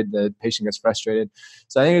frustrated. The patient gets frustrated.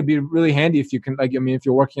 So I think it'd be really handy if you can, like, I mean, if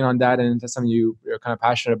you're working on that and that's something you're kind of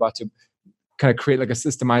passionate about, to kind of create like a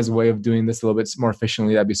systemized way of doing this a little bit more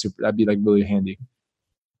efficiently. That'd be like really handy.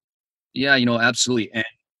 Yeah, you know, absolutely. And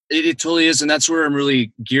it totally is. And that's where I'm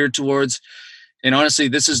really geared towards. And honestly,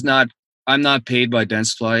 I'm not paid by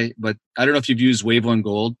Dentsply, but I don't know if you've used Wave One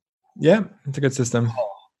Gold. Yeah, it's a good system.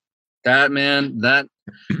 That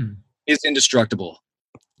is indestructible.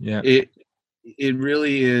 Yeah. It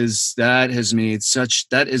really is. That has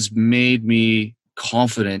made me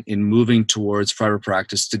confident in moving towards private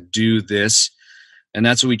practice to do this. And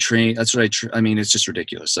that's what we train. That's what I mean, it's just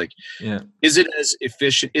ridiculous. Like, yeah. Is it as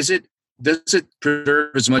efficient? Does it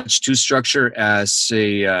preserve as much tooth structure as,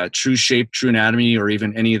 say, True Shape, True Anatomy, or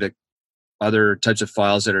even any of the other types of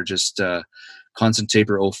files that are just Constant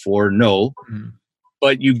Taper 04? No.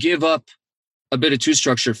 But you give up a bit of tooth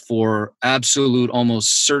structure for absolute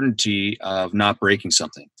almost certainty of not breaking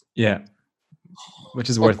something. Yeah. Which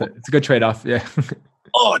is worth it. It's a good trade-off. Yeah.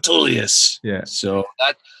 Oh, it totally is. Yeah. So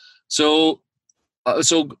we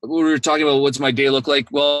were talking about what's my day look like.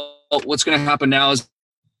 Well, what's going to happen now is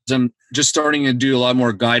I'm just starting to do a lot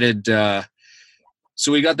more guided.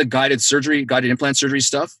 So we got the guided implant surgery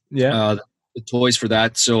stuff. Yeah. The toys for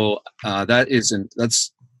that. So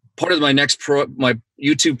that's part of my next my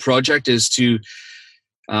YouTube project is to,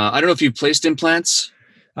 I don't know if you've placed implants.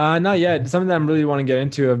 Not yet. Something that I really want to get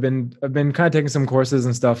into. I've been kind of taking some courses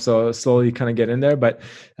and stuff, so slowly kind of get in there. But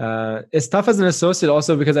it's tough as an associate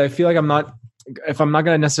also because I feel like if I'm not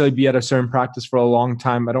going to necessarily be at a certain practice for a long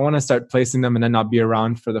time, I don't want to start placing them and then not be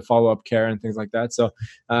around for the follow-up care and things like that. So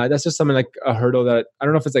that's just something like a hurdle that I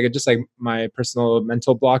don't know if it's like just like my personal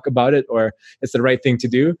mental block about it or it's the right thing to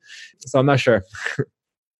do. So I'm not sure.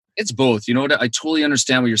 It's both. You know what? I totally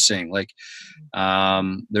understand what you're saying. Like,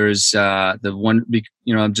 there's the one,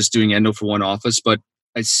 you know, I'm just doing endo for one office, but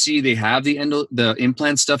I see they have the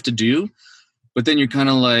implant stuff to do, but then you're kind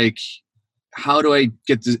of like, how do I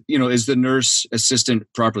get is the nurse assistant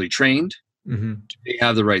properly trained? Mm-hmm. Do they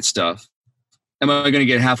have the right stuff? Am I going to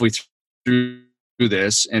get halfway through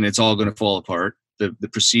this and it's all going to fall apart, the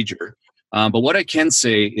procedure? But what I can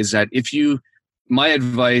say is that my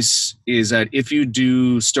advice is that if you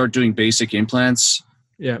do start doing basic implants,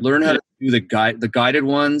 learn how to do the guided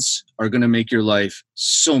ones are going to make your life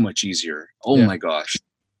so much easier. Oh my gosh.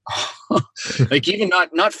 Like even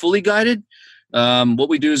not fully guided. What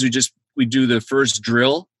we do is we do the first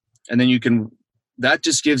drill and then that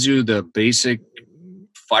just gives you the basic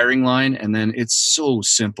firing line. And then it's so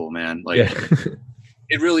simple, man. Like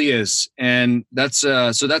It really is. And that's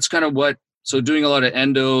kind of what, so doing a lot of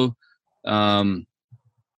endo,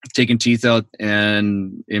 taking teeth out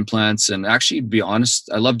and implants, and actually, to be honest,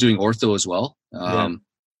 I love doing ortho as well.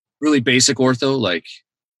 Really basic ortho, like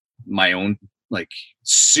my own, like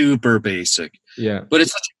super basic. Yeah. But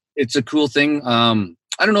it's a cool thing.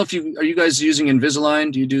 I don't know if are you guys using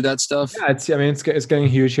Invisalign? Do you do that stuff? Yeah, it's getting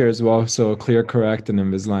huge here as well. So Clear Correct and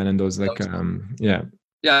Invisalign and those yeah.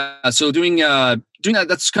 Yeah. So doing that,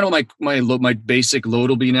 that's kind of my basic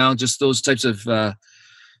load will be now, just those types of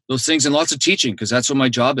those things, and lots of teaching, because that's what my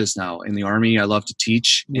job is now in the Army. I love to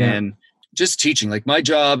teach and just teaching. Like my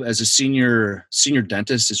job as a senior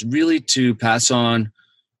dentist is really to pass on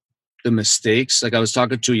the mistakes. Like I was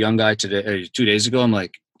talking to a young guy 2 days ago. I'm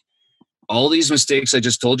like, all these mistakes I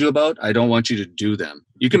just told you about, I don't want you to do them.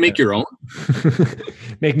 You can make your own.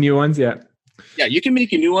 Make new ones. Yeah. Yeah, you can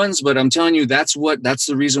make new ones, but I'm telling you, that's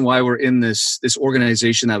the reason why we're in this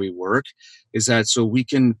organization that we work, is that so we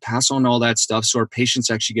can pass on all that stuff so our patients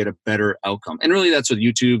actually get a better outcome. And really that's what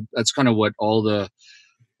YouTube, that's kind of what all the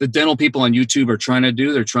dental people on YouTube are trying to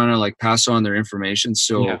do. They're trying to like pass on their information.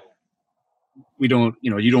 So we don't,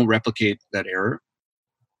 you don't replicate that error.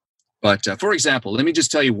 But for example, let me just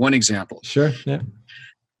tell you one example. Sure. Yeah.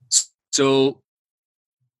 So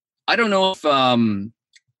I don't know if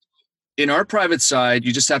in our private side,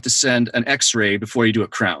 you just have to send an X-ray before you do a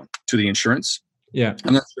crown to the insurance. Yeah.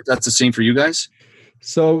 I'm not sure if that's the same for you guys.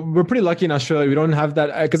 So we're pretty lucky in Australia. We don't have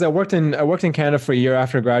that, because I worked in Canada for a year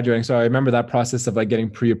after graduating. So I remember that process of like getting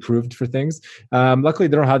pre-approved for things. Luckily,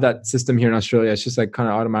 they don't have that system here in Australia. It's just like kind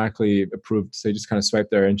of automatically approved. So you just kind of swipe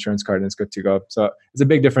their insurance card and it's good to go. So it's a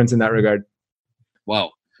big difference in that regard.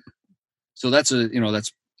 Wow. So that's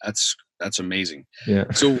amazing. Yeah.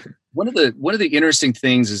 So one of the interesting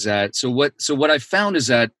things is that what I found is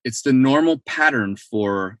that it's the normal pattern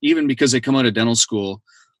for, even because they come out of dental school,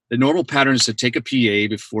 the normal pattern is to take a PA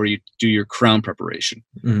before you do your crown preparation.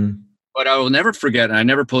 Mm-hmm. But I will never forget, and I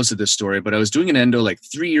never posted this story, but I was doing an endo like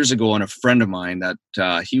 3 years ago on a friend of mine that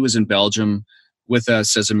he was in Belgium with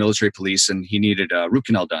us as a military police, and he needed a root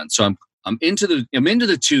canal done. So I'm into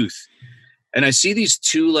the tooth, and I see these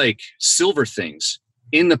two like silver things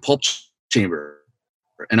in the pulp chamber,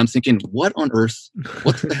 and I'm thinking, what on earth?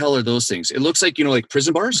 What the hell are those things? It looks like like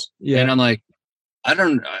prison bars. Yeah. And I'm like, I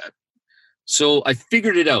don't. So I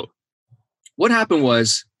figured it out. What happened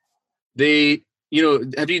was they, I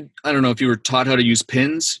don't know if you were taught how to use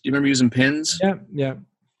pins. Do you remember using pins? Yeah. Yeah.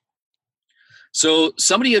 So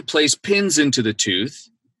somebody had placed pins into the tooth,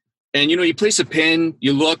 and you place a pin,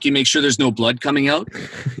 you look, you make sure there's no blood coming out.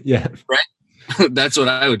 Yeah. Right. That's what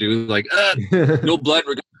I would do. Like, no blood.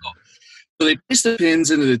 We're gonna go. So they placed the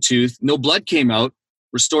pins into the tooth. No blood came out.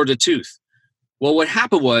 Restored the tooth. Well, what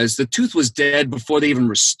happened was the tooth was dead before they even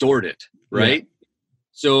restored it. Right. Yeah.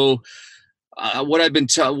 So what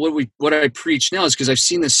I preach now is, because I've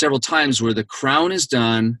seen this several times where the crown is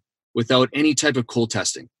done without any type of cold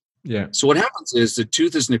testing. Yeah. So what happens is the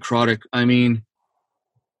tooth is necrotic. I mean,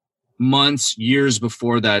 months, years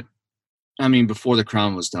before that. I mean, before the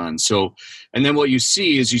crown was done. So, and then what you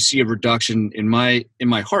see is a reduction in my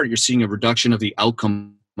heart. You're seeing a reduction of the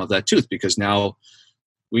outcome of that tooth, because now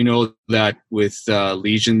we know that with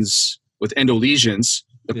lesions, with endo lesions,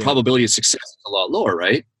 the probability of success is a lot lower,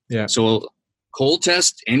 right? Yeah. So cold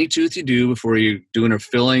test any tooth you do before you're doing a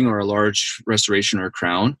filling or a large restoration or a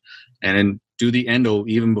crown, and then do the endo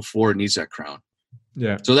even before it needs that crown.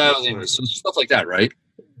 Yeah. So so stuff like that, right?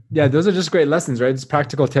 Yeah, those are just great lessons, right? It's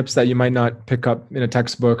practical tips that you might not pick up in a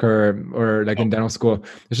textbook or like in dental school.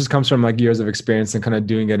 It just comes from like years of experience and kind of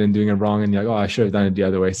doing it wrong, and you're like, oh, I should have done it the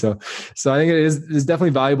other way. So I think it's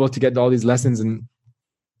definitely valuable to get all these lessons. And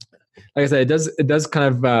like I said, it does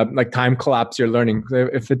kind of like time collapse your learning.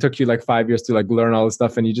 If it took you like 5 years to like learn all this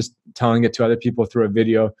stuff, and you just telling it to other people through a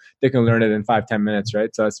video, they can learn it in 5-10 minutes,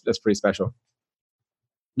 right? So that's pretty special.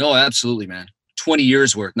 No, absolutely, man. 20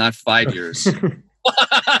 years worth, not 5 years.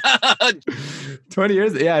 20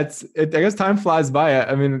 years. Yeah. I guess time flies by.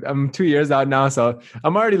 I mean, I'm 2 years out now, so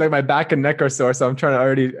I'm already like my back and neck are sore. So I'm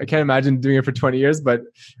trying to I can't imagine doing it for 20 years, but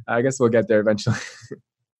I guess we'll get there eventually.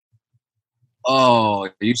 Oh,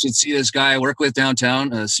 you should see this guy I work with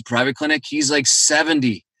downtown, a private clinic. He's like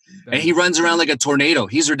 70 and he runs around like a tornado.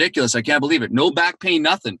 He's ridiculous. I can't believe it. No back pain,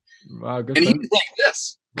 nothing. Wow. Good. And he's like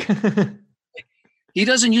this. He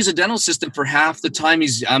doesn't use a dental system for half the time.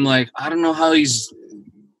 I'm like, I don't know how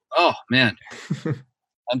oh man.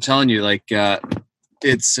 I'm telling you, like,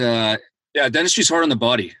 it's, dentistry's hard on the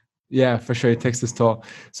body. Yeah, for sure. It takes its toll.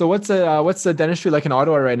 So what's the dentistry like in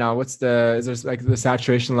Ottawa right now? Is there like the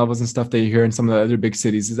saturation levels and stuff that you hear in some of the other big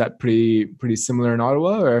cities? Is that pretty similar in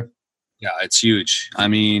Ottawa or? Yeah, it's huge. I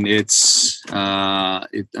mean, it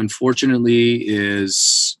unfortunately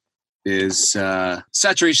is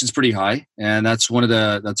saturation's pretty high, and that's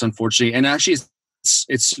unfortunate. And actually,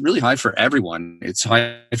 it's really high for everyone. It's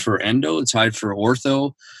high for endo. It's high for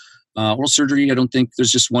ortho. Oral surgery, I don't think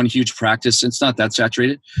there's just one huge practice. It's not that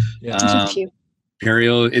saturated. Yeah.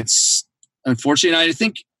 Perio, it's unfortunate. I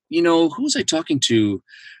think, who was I talking to?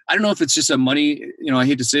 I don't know if it's just a money, I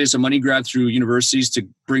hate to say it's a money grab through universities to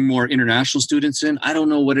bring more international students in. I don't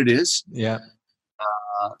know what it is. Yeah.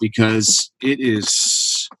 Because it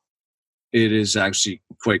is actually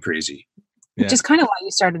quite crazy. Yeah. Which is kind of why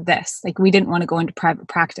you started this. Like, we didn't want to go into private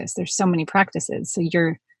practice. There's so many practices. So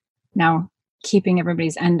you're now keeping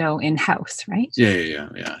everybody's endo in-house, right? Yeah.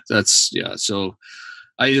 So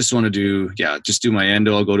I just want to do my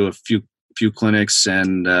endo. I'll go to a few clinics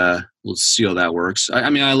and we'll see how that works. I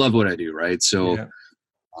mean, I love what I do, right? So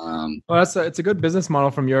well, it's a good business model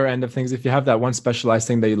from your end of things. If you have that one specialized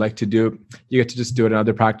thing that you like to do, you get to just do it in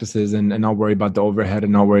other practices and not worry about the overhead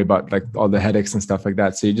and not worry about like all the headaches and stuff like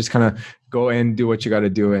that. So you just kind of go in, do what you got to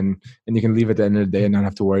do, and you can leave at the end of the day and not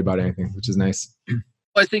have to worry about anything, which is nice.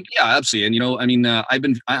 I think, absolutely. And I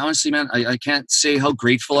honestly, man, I can't say how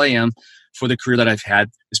grateful I am for the career that I've had,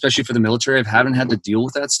 especially for the military. I haven't had to deal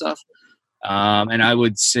with that stuff. And I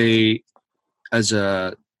would say, as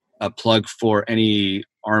a plug for any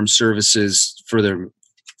armed services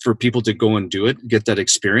for people to go and do it, get that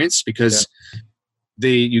experience, because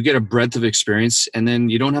you get a breadth of experience, and then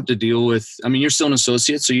you don't have to deal with, you're still an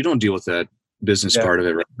associate, so you don't deal with that business part of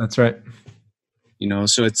it, right? That's right.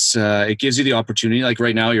 So it's, it gives you the opportunity. Like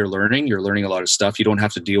right now you're learning a lot of stuff. You don't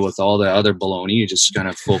have to deal with all the other baloney. You just kind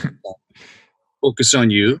of focus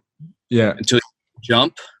on you until you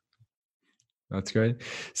jump. That's great.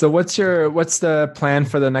 So what's the plan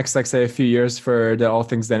for the next, like, say, a few years for the All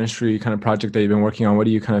Things Dentistry kind of project that you've been working on? What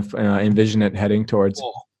do you kind of envision it heading towards?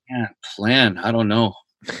 Oh, man, plan. I don't know.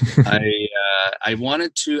 I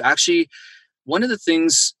wanted to actually, one of the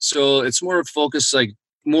things, so it's more focused,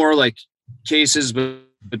 more like cases, but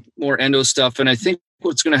more endo stuff. And I think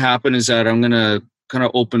what's going to happen is that I'm going to kind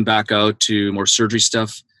of open back out to more surgery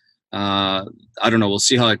stuff. I don't know. We'll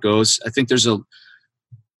see how it goes. I think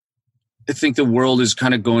the world is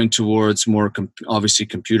kind of going towards more obviously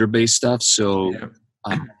computer-based stuff. So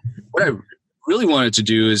what I really wanted to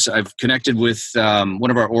do is I've connected with one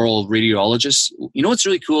of our oral radiologists. You know what's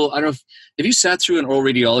really cool? I don't know have you sat through an oral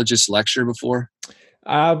radiologist lecture before?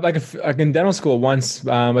 Like in dental school once,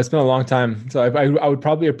 but it's been a long time. So I would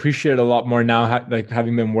probably appreciate it a lot more now,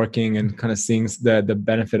 having been working and kind of seeing the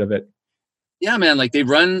benefit of it. Yeah, man. Like they'll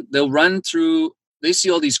run through. They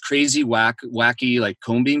see all these crazy wacky like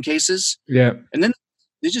cone beam cases. Yeah. And then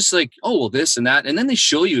they just like, oh, well, this and that. And then they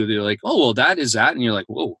show you, they're like, oh, well, that is that. And you're like,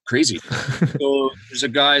 whoa, crazy. So there's a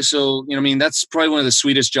guy. So, that's probably one of the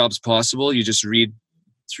sweetest jobs possible. You just read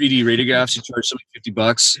 3D radiographs. You charge somebody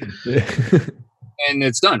 $50 and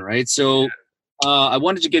it's done. Right. So I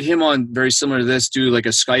wanted to get him on very similar to this, do like a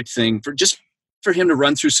Skype thing for him to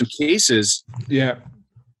run through some cases. Yeah.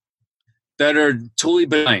 That are totally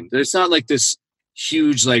benign. It's not like this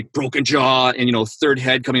huge like broken jaw and third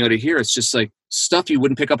head coming out of here. It's just like stuff you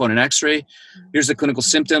wouldn't pick up on an x-ray. Here's the clinical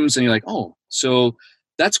symptoms and you're like, oh. So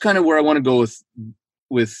that's kind of where I want to go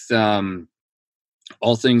with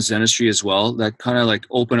All Things Dentistry as well. That kind of like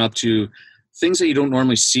open up to things that you don't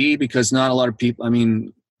normally see, because not a lot of people,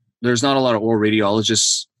 there's not a lot of oral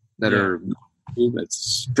radiologists that are,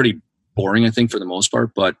 it's pretty boring, I think, for the most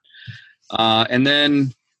part. But and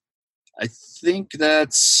then I think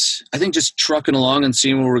just trucking along and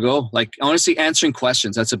seeing where we go. Like, honestly, answering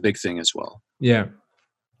questions, that's a big thing as well. Yeah.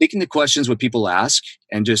 Taking the questions what people ask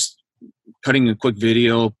and just cutting a quick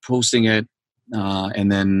video, posting it,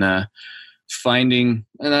 and then finding,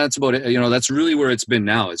 and that's about it. That's really where it's been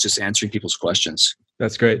now. It's just answering people's questions.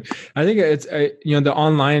 That's great. I think it's, the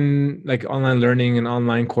online learning and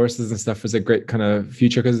online courses and stuff is a great kind of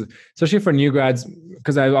future, because especially for new grads,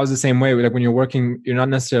 because I was the same way. Like when you're working, you're not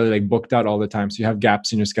necessarily like booked out all the time. So you have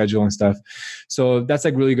gaps in your schedule and stuff. So that's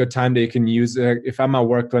like really good time that you can use. If I'm at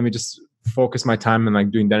work, let me just focus my time in like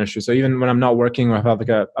doing dentistry. So even when I'm not working, or if I have like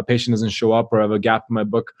a patient doesn't show up, or I have a gap in my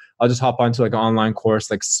book, I'll just hop onto like an online course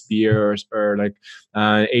like Spear or like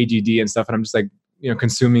AGD and stuff. And I'm just like,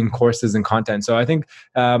 consuming courses and content. So I think,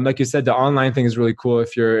 like you said, the online thing is really cool.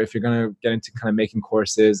 If you're going to get into kind of making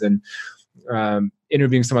courses and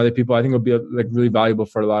interviewing some other people, I think it'll be like really valuable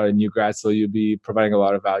for a lot of new grads. So you'll be providing a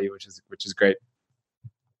lot of value, which is great.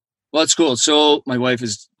 Well, it's cool. So my wife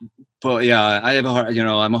is, but yeah, I have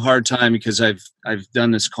I'm a hard time because I've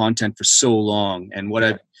done this content for so long. And what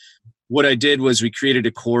I did was we created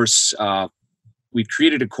a course we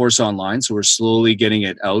created a course online, so we're slowly getting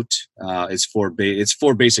it out. It's for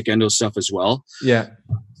basic endo stuff as well. Yeah.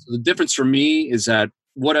 So the difference for me is that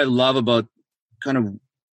what I love about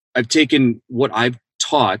I've taken what I've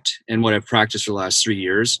taught and what I've practiced for the last 3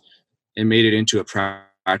 years and made it into a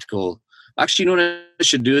practical. Actually, you know what I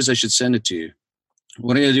should do is I should send it to you.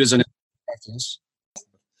 What I'm going to do is I'm going to practice.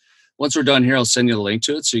 Once we're done here, I'll send you the link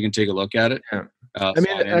to it so you can take a look at it. Yeah. I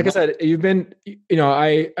mean, like I said, you've been, you know,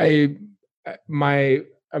 I'm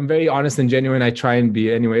very honest and genuine. I try and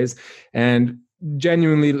be anyways. And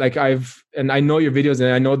genuinely, like I know your videos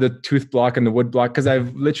and I know the tooth block and the wood block, because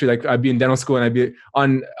I've literally, like, I'd be in dental school and I'd be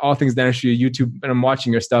on All Things Dentistry YouTube and I'm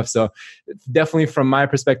watching your stuff. So definitely from my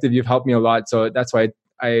perspective, you've helped me a lot. So that's why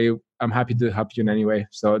I'm happy to help you in any way.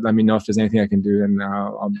 So let me know if there's anything I can do, and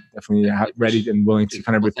I'm definitely ready and willing to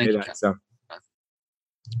kind of repay that. So.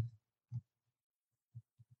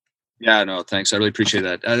 Yeah, no, thanks. I really appreciate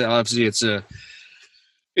that. Obviously,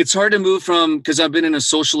 it's hard to move from, because I've been in a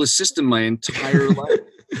socialist system my entire life.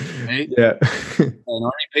 Right? Yeah. An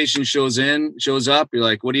army patient shows up. You're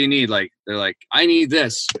like, what do you need? Like, they're like, I need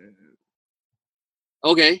this.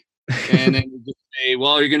 Okay. And then you just say,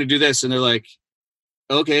 well, you're going to do this. And they're like,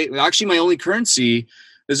 okay. Actually, my only currency,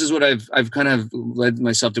 this is what I've kind of led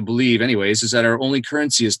myself to believe anyways, is that our only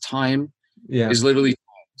currency is time. Yeah. Is literally time.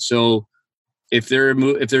 So if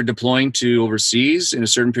they're deploying to overseas in a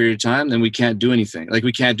certain period of time, then we can't do anything. Like,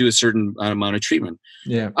 we can't do a certain amount of treatment.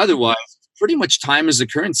 Yeah. Otherwise, pretty much time is the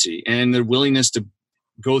currency, and their willingness to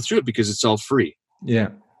go through it because it's all free.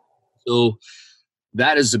 Yeah. So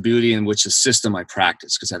that is the beauty in which the system I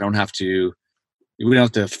practice, because we don't have to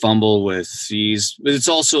fumble with fees. But it's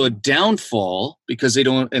also a downfall because they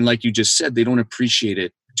don't, and like you just said, they don't appreciate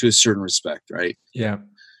it to a certain respect, right? Yeah.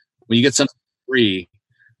 When you get something free,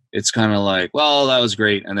 it's kind of like, well, that was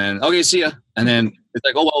great. And then, okay, see ya. And then it's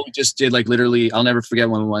like, oh, well, we just did, like, literally, I'll never forget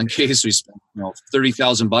one case, we spent,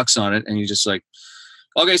 $30,000 on it. And you just like,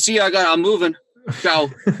 okay, see ya, I'm moving. Ciao.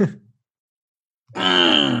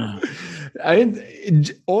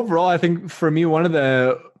 Overall, I think for me, one of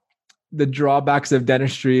the drawbacks of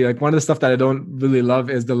dentistry, like one of the stuff that I don't really love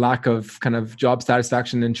is the lack of kind of job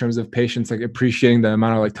satisfaction in terms of patients, like appreciating the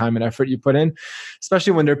amount of like time and effort you put in,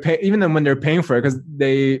 especially when they're when they're paying for it, because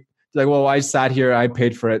they like, well, I sat here, I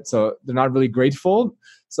paid for it. So they're not really grateful.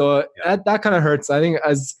 So that kind of hurts. I think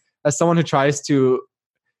as someone who tries to,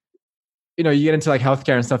 you get into like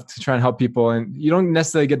healthcare and stuff to try and help people, and you don't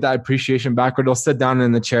necessarily get that appreciation back, or they'll sit down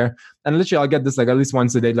in the chair and literally I'll get this like at least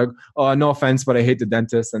once a day, like, oh, no offense, but I hate the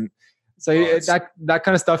dentist. And so that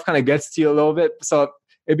kind of stuff kind of gets to you a little bit. So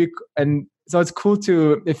it's cool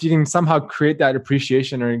to, if you can somehow create that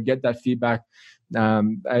appreciation or get that feedback,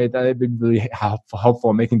 that'd be really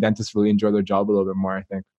helpful, making dentists really enjoy their job a little bit more, I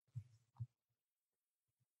think.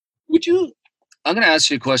 I'm going to ask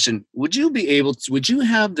you a question. Would you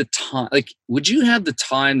have the time,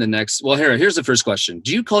 here's the first question.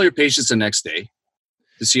 Do you call your patients the next day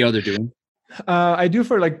to see how they're doing? I do,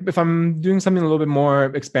 for like, if I'm doing something a little bit more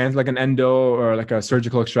expansive, like an endo or like a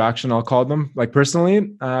surgical extraction, I'll call them like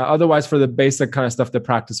personally. Otherwise, for the basic kind of stuff, the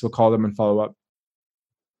practice will call them and follow up.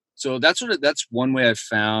 So that's one way I've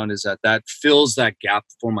found, is that fills that gap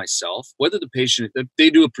for myself. Whether the patient, if they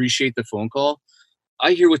do appreciate the phone call,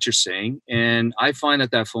 I hear what you're saying, and I find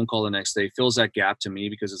that phone call the next day fills that gap to me,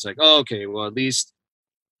 because it's like, oh, okay, well, at least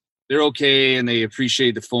they're okay and they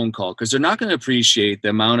appreciate the phone call, because they're not going to appreciate the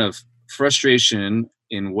amount of frustration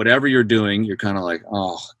in whatever you're doing. You're kind of like,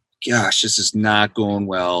 oh gosh, this is not going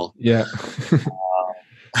well. Yeah.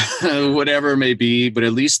 Whatever it may be, but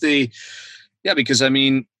at least because I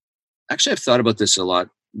mean, actually I've thought about this a lot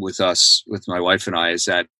with my wife and I, is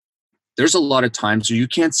that there's a lot of times where you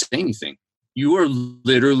can't say anything. You are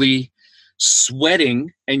literally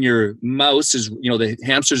sweating and your mouse is, the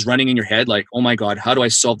hamster's running in your head like, oh my God, how do I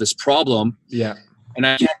solve this problem? Yeah. And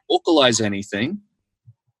I can't vocalize anything.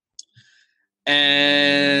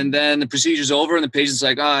 And then the procedure's over and the patient's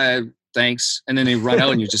like, thanks. And then they run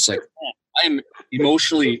out and you're just like, I'm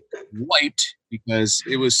emotionally wiped because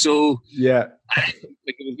it was so, yeah.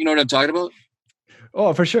 You know what I'm talking about?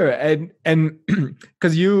 Oh, for sure. And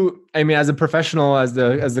because as a professional, as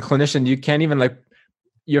the clinician, you can't even like,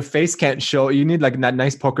 your face can't show. You need like that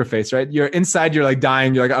nice poker face, right? You're inside, you're like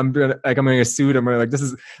dying. You're like, I'm wearing a suit. I'm like, this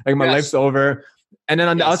is like, my life's over. And then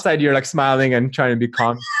on the outside, you're like smiling and trying to be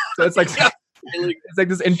calm. So it's like, it's like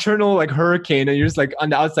this internal like hurricane, and you're just like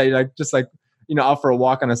on the outside, you're like just like, out for a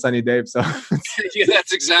walk on a sunny day. So yeah,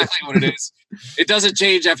 that's exactly what it is. It doesn't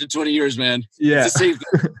change after 20 years, man. Yeah, it's the same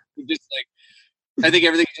thing. Just like, I think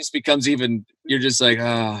everything just becomes even. You're just like,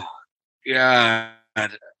 oh God,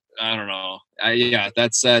 I don't know.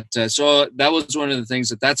 That's that. So that was one of the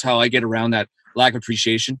things that's how I get around that lack of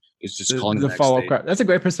appreciation is just calling the next follow-up. day. That's a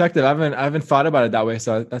great perspective. I haven't thought about it that way.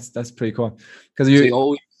 So that's pretty cool. Because They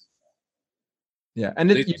always, yeah,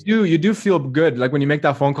 and you do feel good like when you make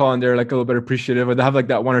that phone call and they're like a little bit appreciative, or they have like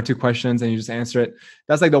that one or two questions and you just answer it.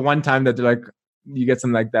 That's like the one time that they're like you get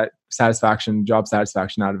some like that satisfaction, job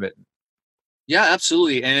satisfaction out of it. Yeah,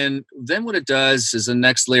 absolutely. And then what it does is the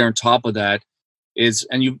next layer on top of that is,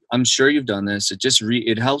 and I'm sure you've done this. It just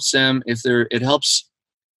it helps them it helps.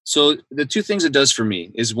 So the two things it does for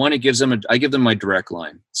me is one, it gives them I give them my direct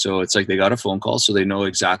line. So it's like they got a phone call, so they know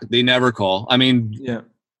exactly. They never call. I mean, yeah.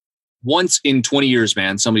 Once in 20 years,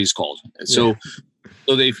 man, somebody's called. So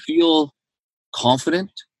they feel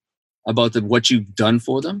confident about what you've done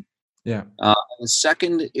for them. Yeah. The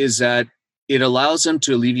second is that it allows them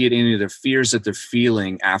to alleviate any of their fears that they're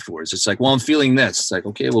feeling afterwards. It's like, well, I'm feeling this. It's like,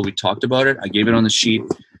 okay, well, we talked about it. I gave it on the sheet.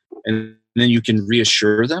 And then you can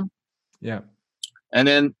reassure them. Yeah. And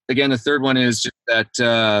then again, the third one is just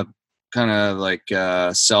that kind of like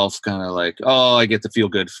self kind of like, oh, I get to feel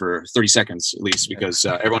good for 30 seconds at least because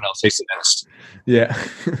everyone else hates the dentist. Yeah.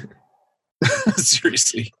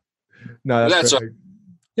 Seriously. No, that's perfect.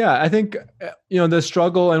 Yeah, I think, the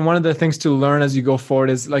struggle and one of the things to learn as you go forward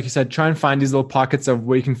is, like you said, try and find these little pockets of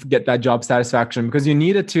where you can get that job satisfaction, because you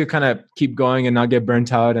need it to kind of keep going and not get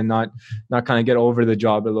burnt out and not kind of get over the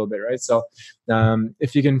job a little bit, right? So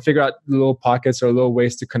if you can figure out little pockets or little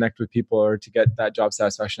ways to connect with people or to get that job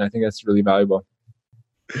satisfaction, I think that's really valuable.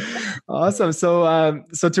 Awesome. So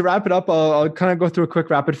to wrap it up, I'll kind of go through a quick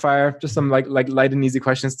rapid fire, just some like light and easy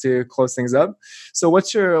questions to close things up. So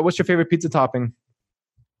what's your favorite pizza topping?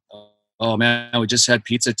 Oh man, we just had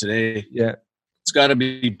pizza today. Yeah. It's got to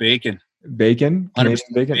be bacon. Bacon? 100%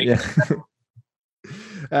 bacon. Yeah.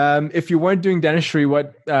 If you weren't doing dentistry,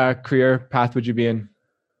 what career path would you be in?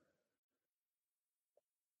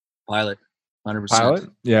 Pilot. 100%. Pilot?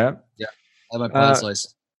 Yeah. Yeah. I have my pilot's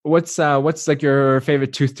license. What's like your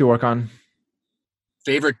favorite tooth to work on?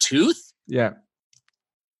 Favorite tooth? Yeah.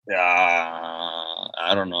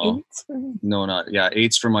 I don't know. No, not. Yeah,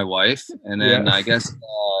 8's for my wife. And then I guess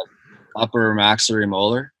upper maxillary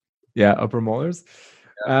molar. Yeah, upper molars.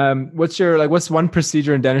 Yeah. What's one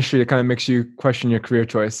procedure in dentistry that kind of makes you question your career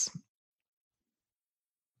choice?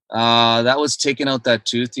 That was taking out that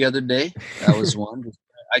tooth the other day. That was one.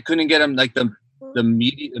 I couldn't get him, like the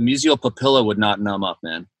mesial papilla would not numb up,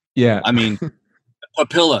 man. Yeah. I mean,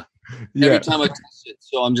 papilla. Yeah. Every time I touch it.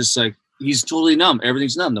 So I'm just like, he's totally numb.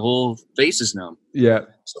 Everything's numb. The whole face is numb. Yeah.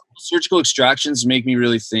 So surgical extractions make me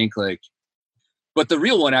really think like, but the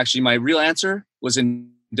real one, actually, my real answer was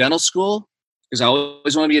in dental school because I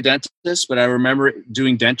always want to be a dentist. But I remember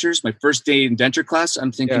doing dentures. My first day in denture class,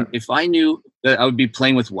 I'm thinking if I knew that I would be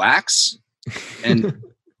playing with wax, and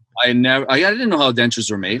I didn't know how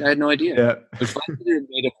dentures were made. I had no idea. Yeah. But if I knew they were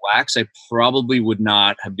made of wax, I probably would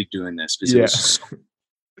not have been doing this because it was just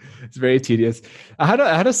it's very tedious. I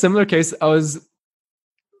had a similar case. I was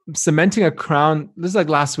cementing a crown. This is like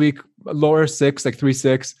last week, lower 6, like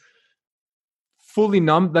 3/6. Fully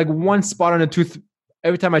numb, like one spot on a tooth.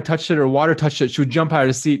 Every time I touched it or water touched it, she would jump out of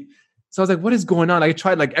the seat. So I was like, what is going on? I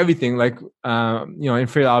tried like everything, like,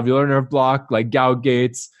 inferior alveolar nerve block, like gout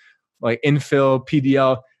gates, like infill,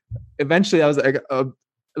 PDL. Eventually I was like,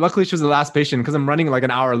 luckily she was the last patient because I'm running like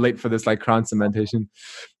an hour late for this like crown cementation.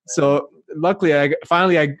 So luckily I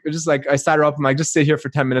sat her up. I'm like, just sit here for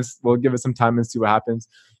 10 minutes. We'll give it some time and see what happens.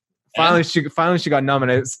 Finally she got numb.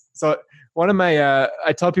 And so one of my,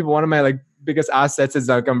 I tell people one of my like biggest assets is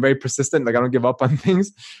like I'm very persistent, like I don't give up on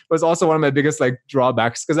things, but it's also one of my biggest like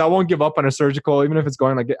drawbacks because I won't give up on a surgical even if it's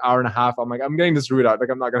going like an hour and a half. I'm like, I'm getting this root out, like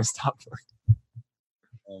I'm not going to stop.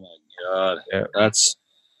 Oh my god. Yeah. That's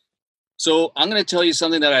so I'm going to tell you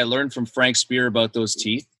something that I learned from Frank Spear about those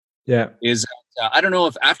teeth. Yeah, is I don't know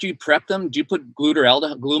if after you prep them, do you put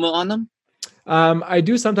gluma on them? I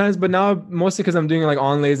do sometimes, but now mostly because I'm doing like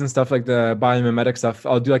onlays and stuff like the biomimetic stuff.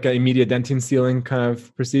 I'll do like an immediate dentine sealing kind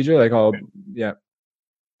of procedure. Like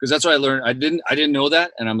because that's what I learned. I didn't know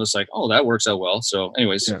that, and I'm just like, oh, that works out well. So,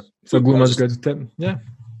 anyways, so gluma's good tip. Yeah.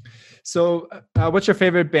 So, what's your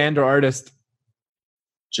favorite band or artist?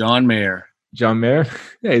 John Mayer. John Mayer.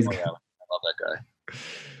 Yeah, he's good. I love that guy.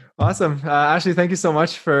 Awesome. Ashley, thank you so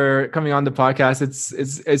much for coming on the podcast.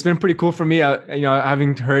 It's been pretty cool for me,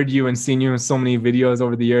 having heard you and seen you in so many videos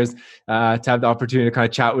over the years, to have the opportunity to kind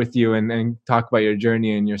of chat with you and talk about your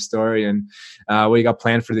journey and your story and what you got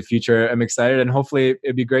planned for the future. I'm excited, and hopefully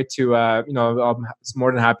it'd be great to, I'm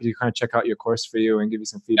more than happy to kind of check out your course for you and give you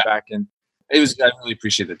some feedback. And I really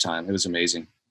appreciate the time. It was amazing.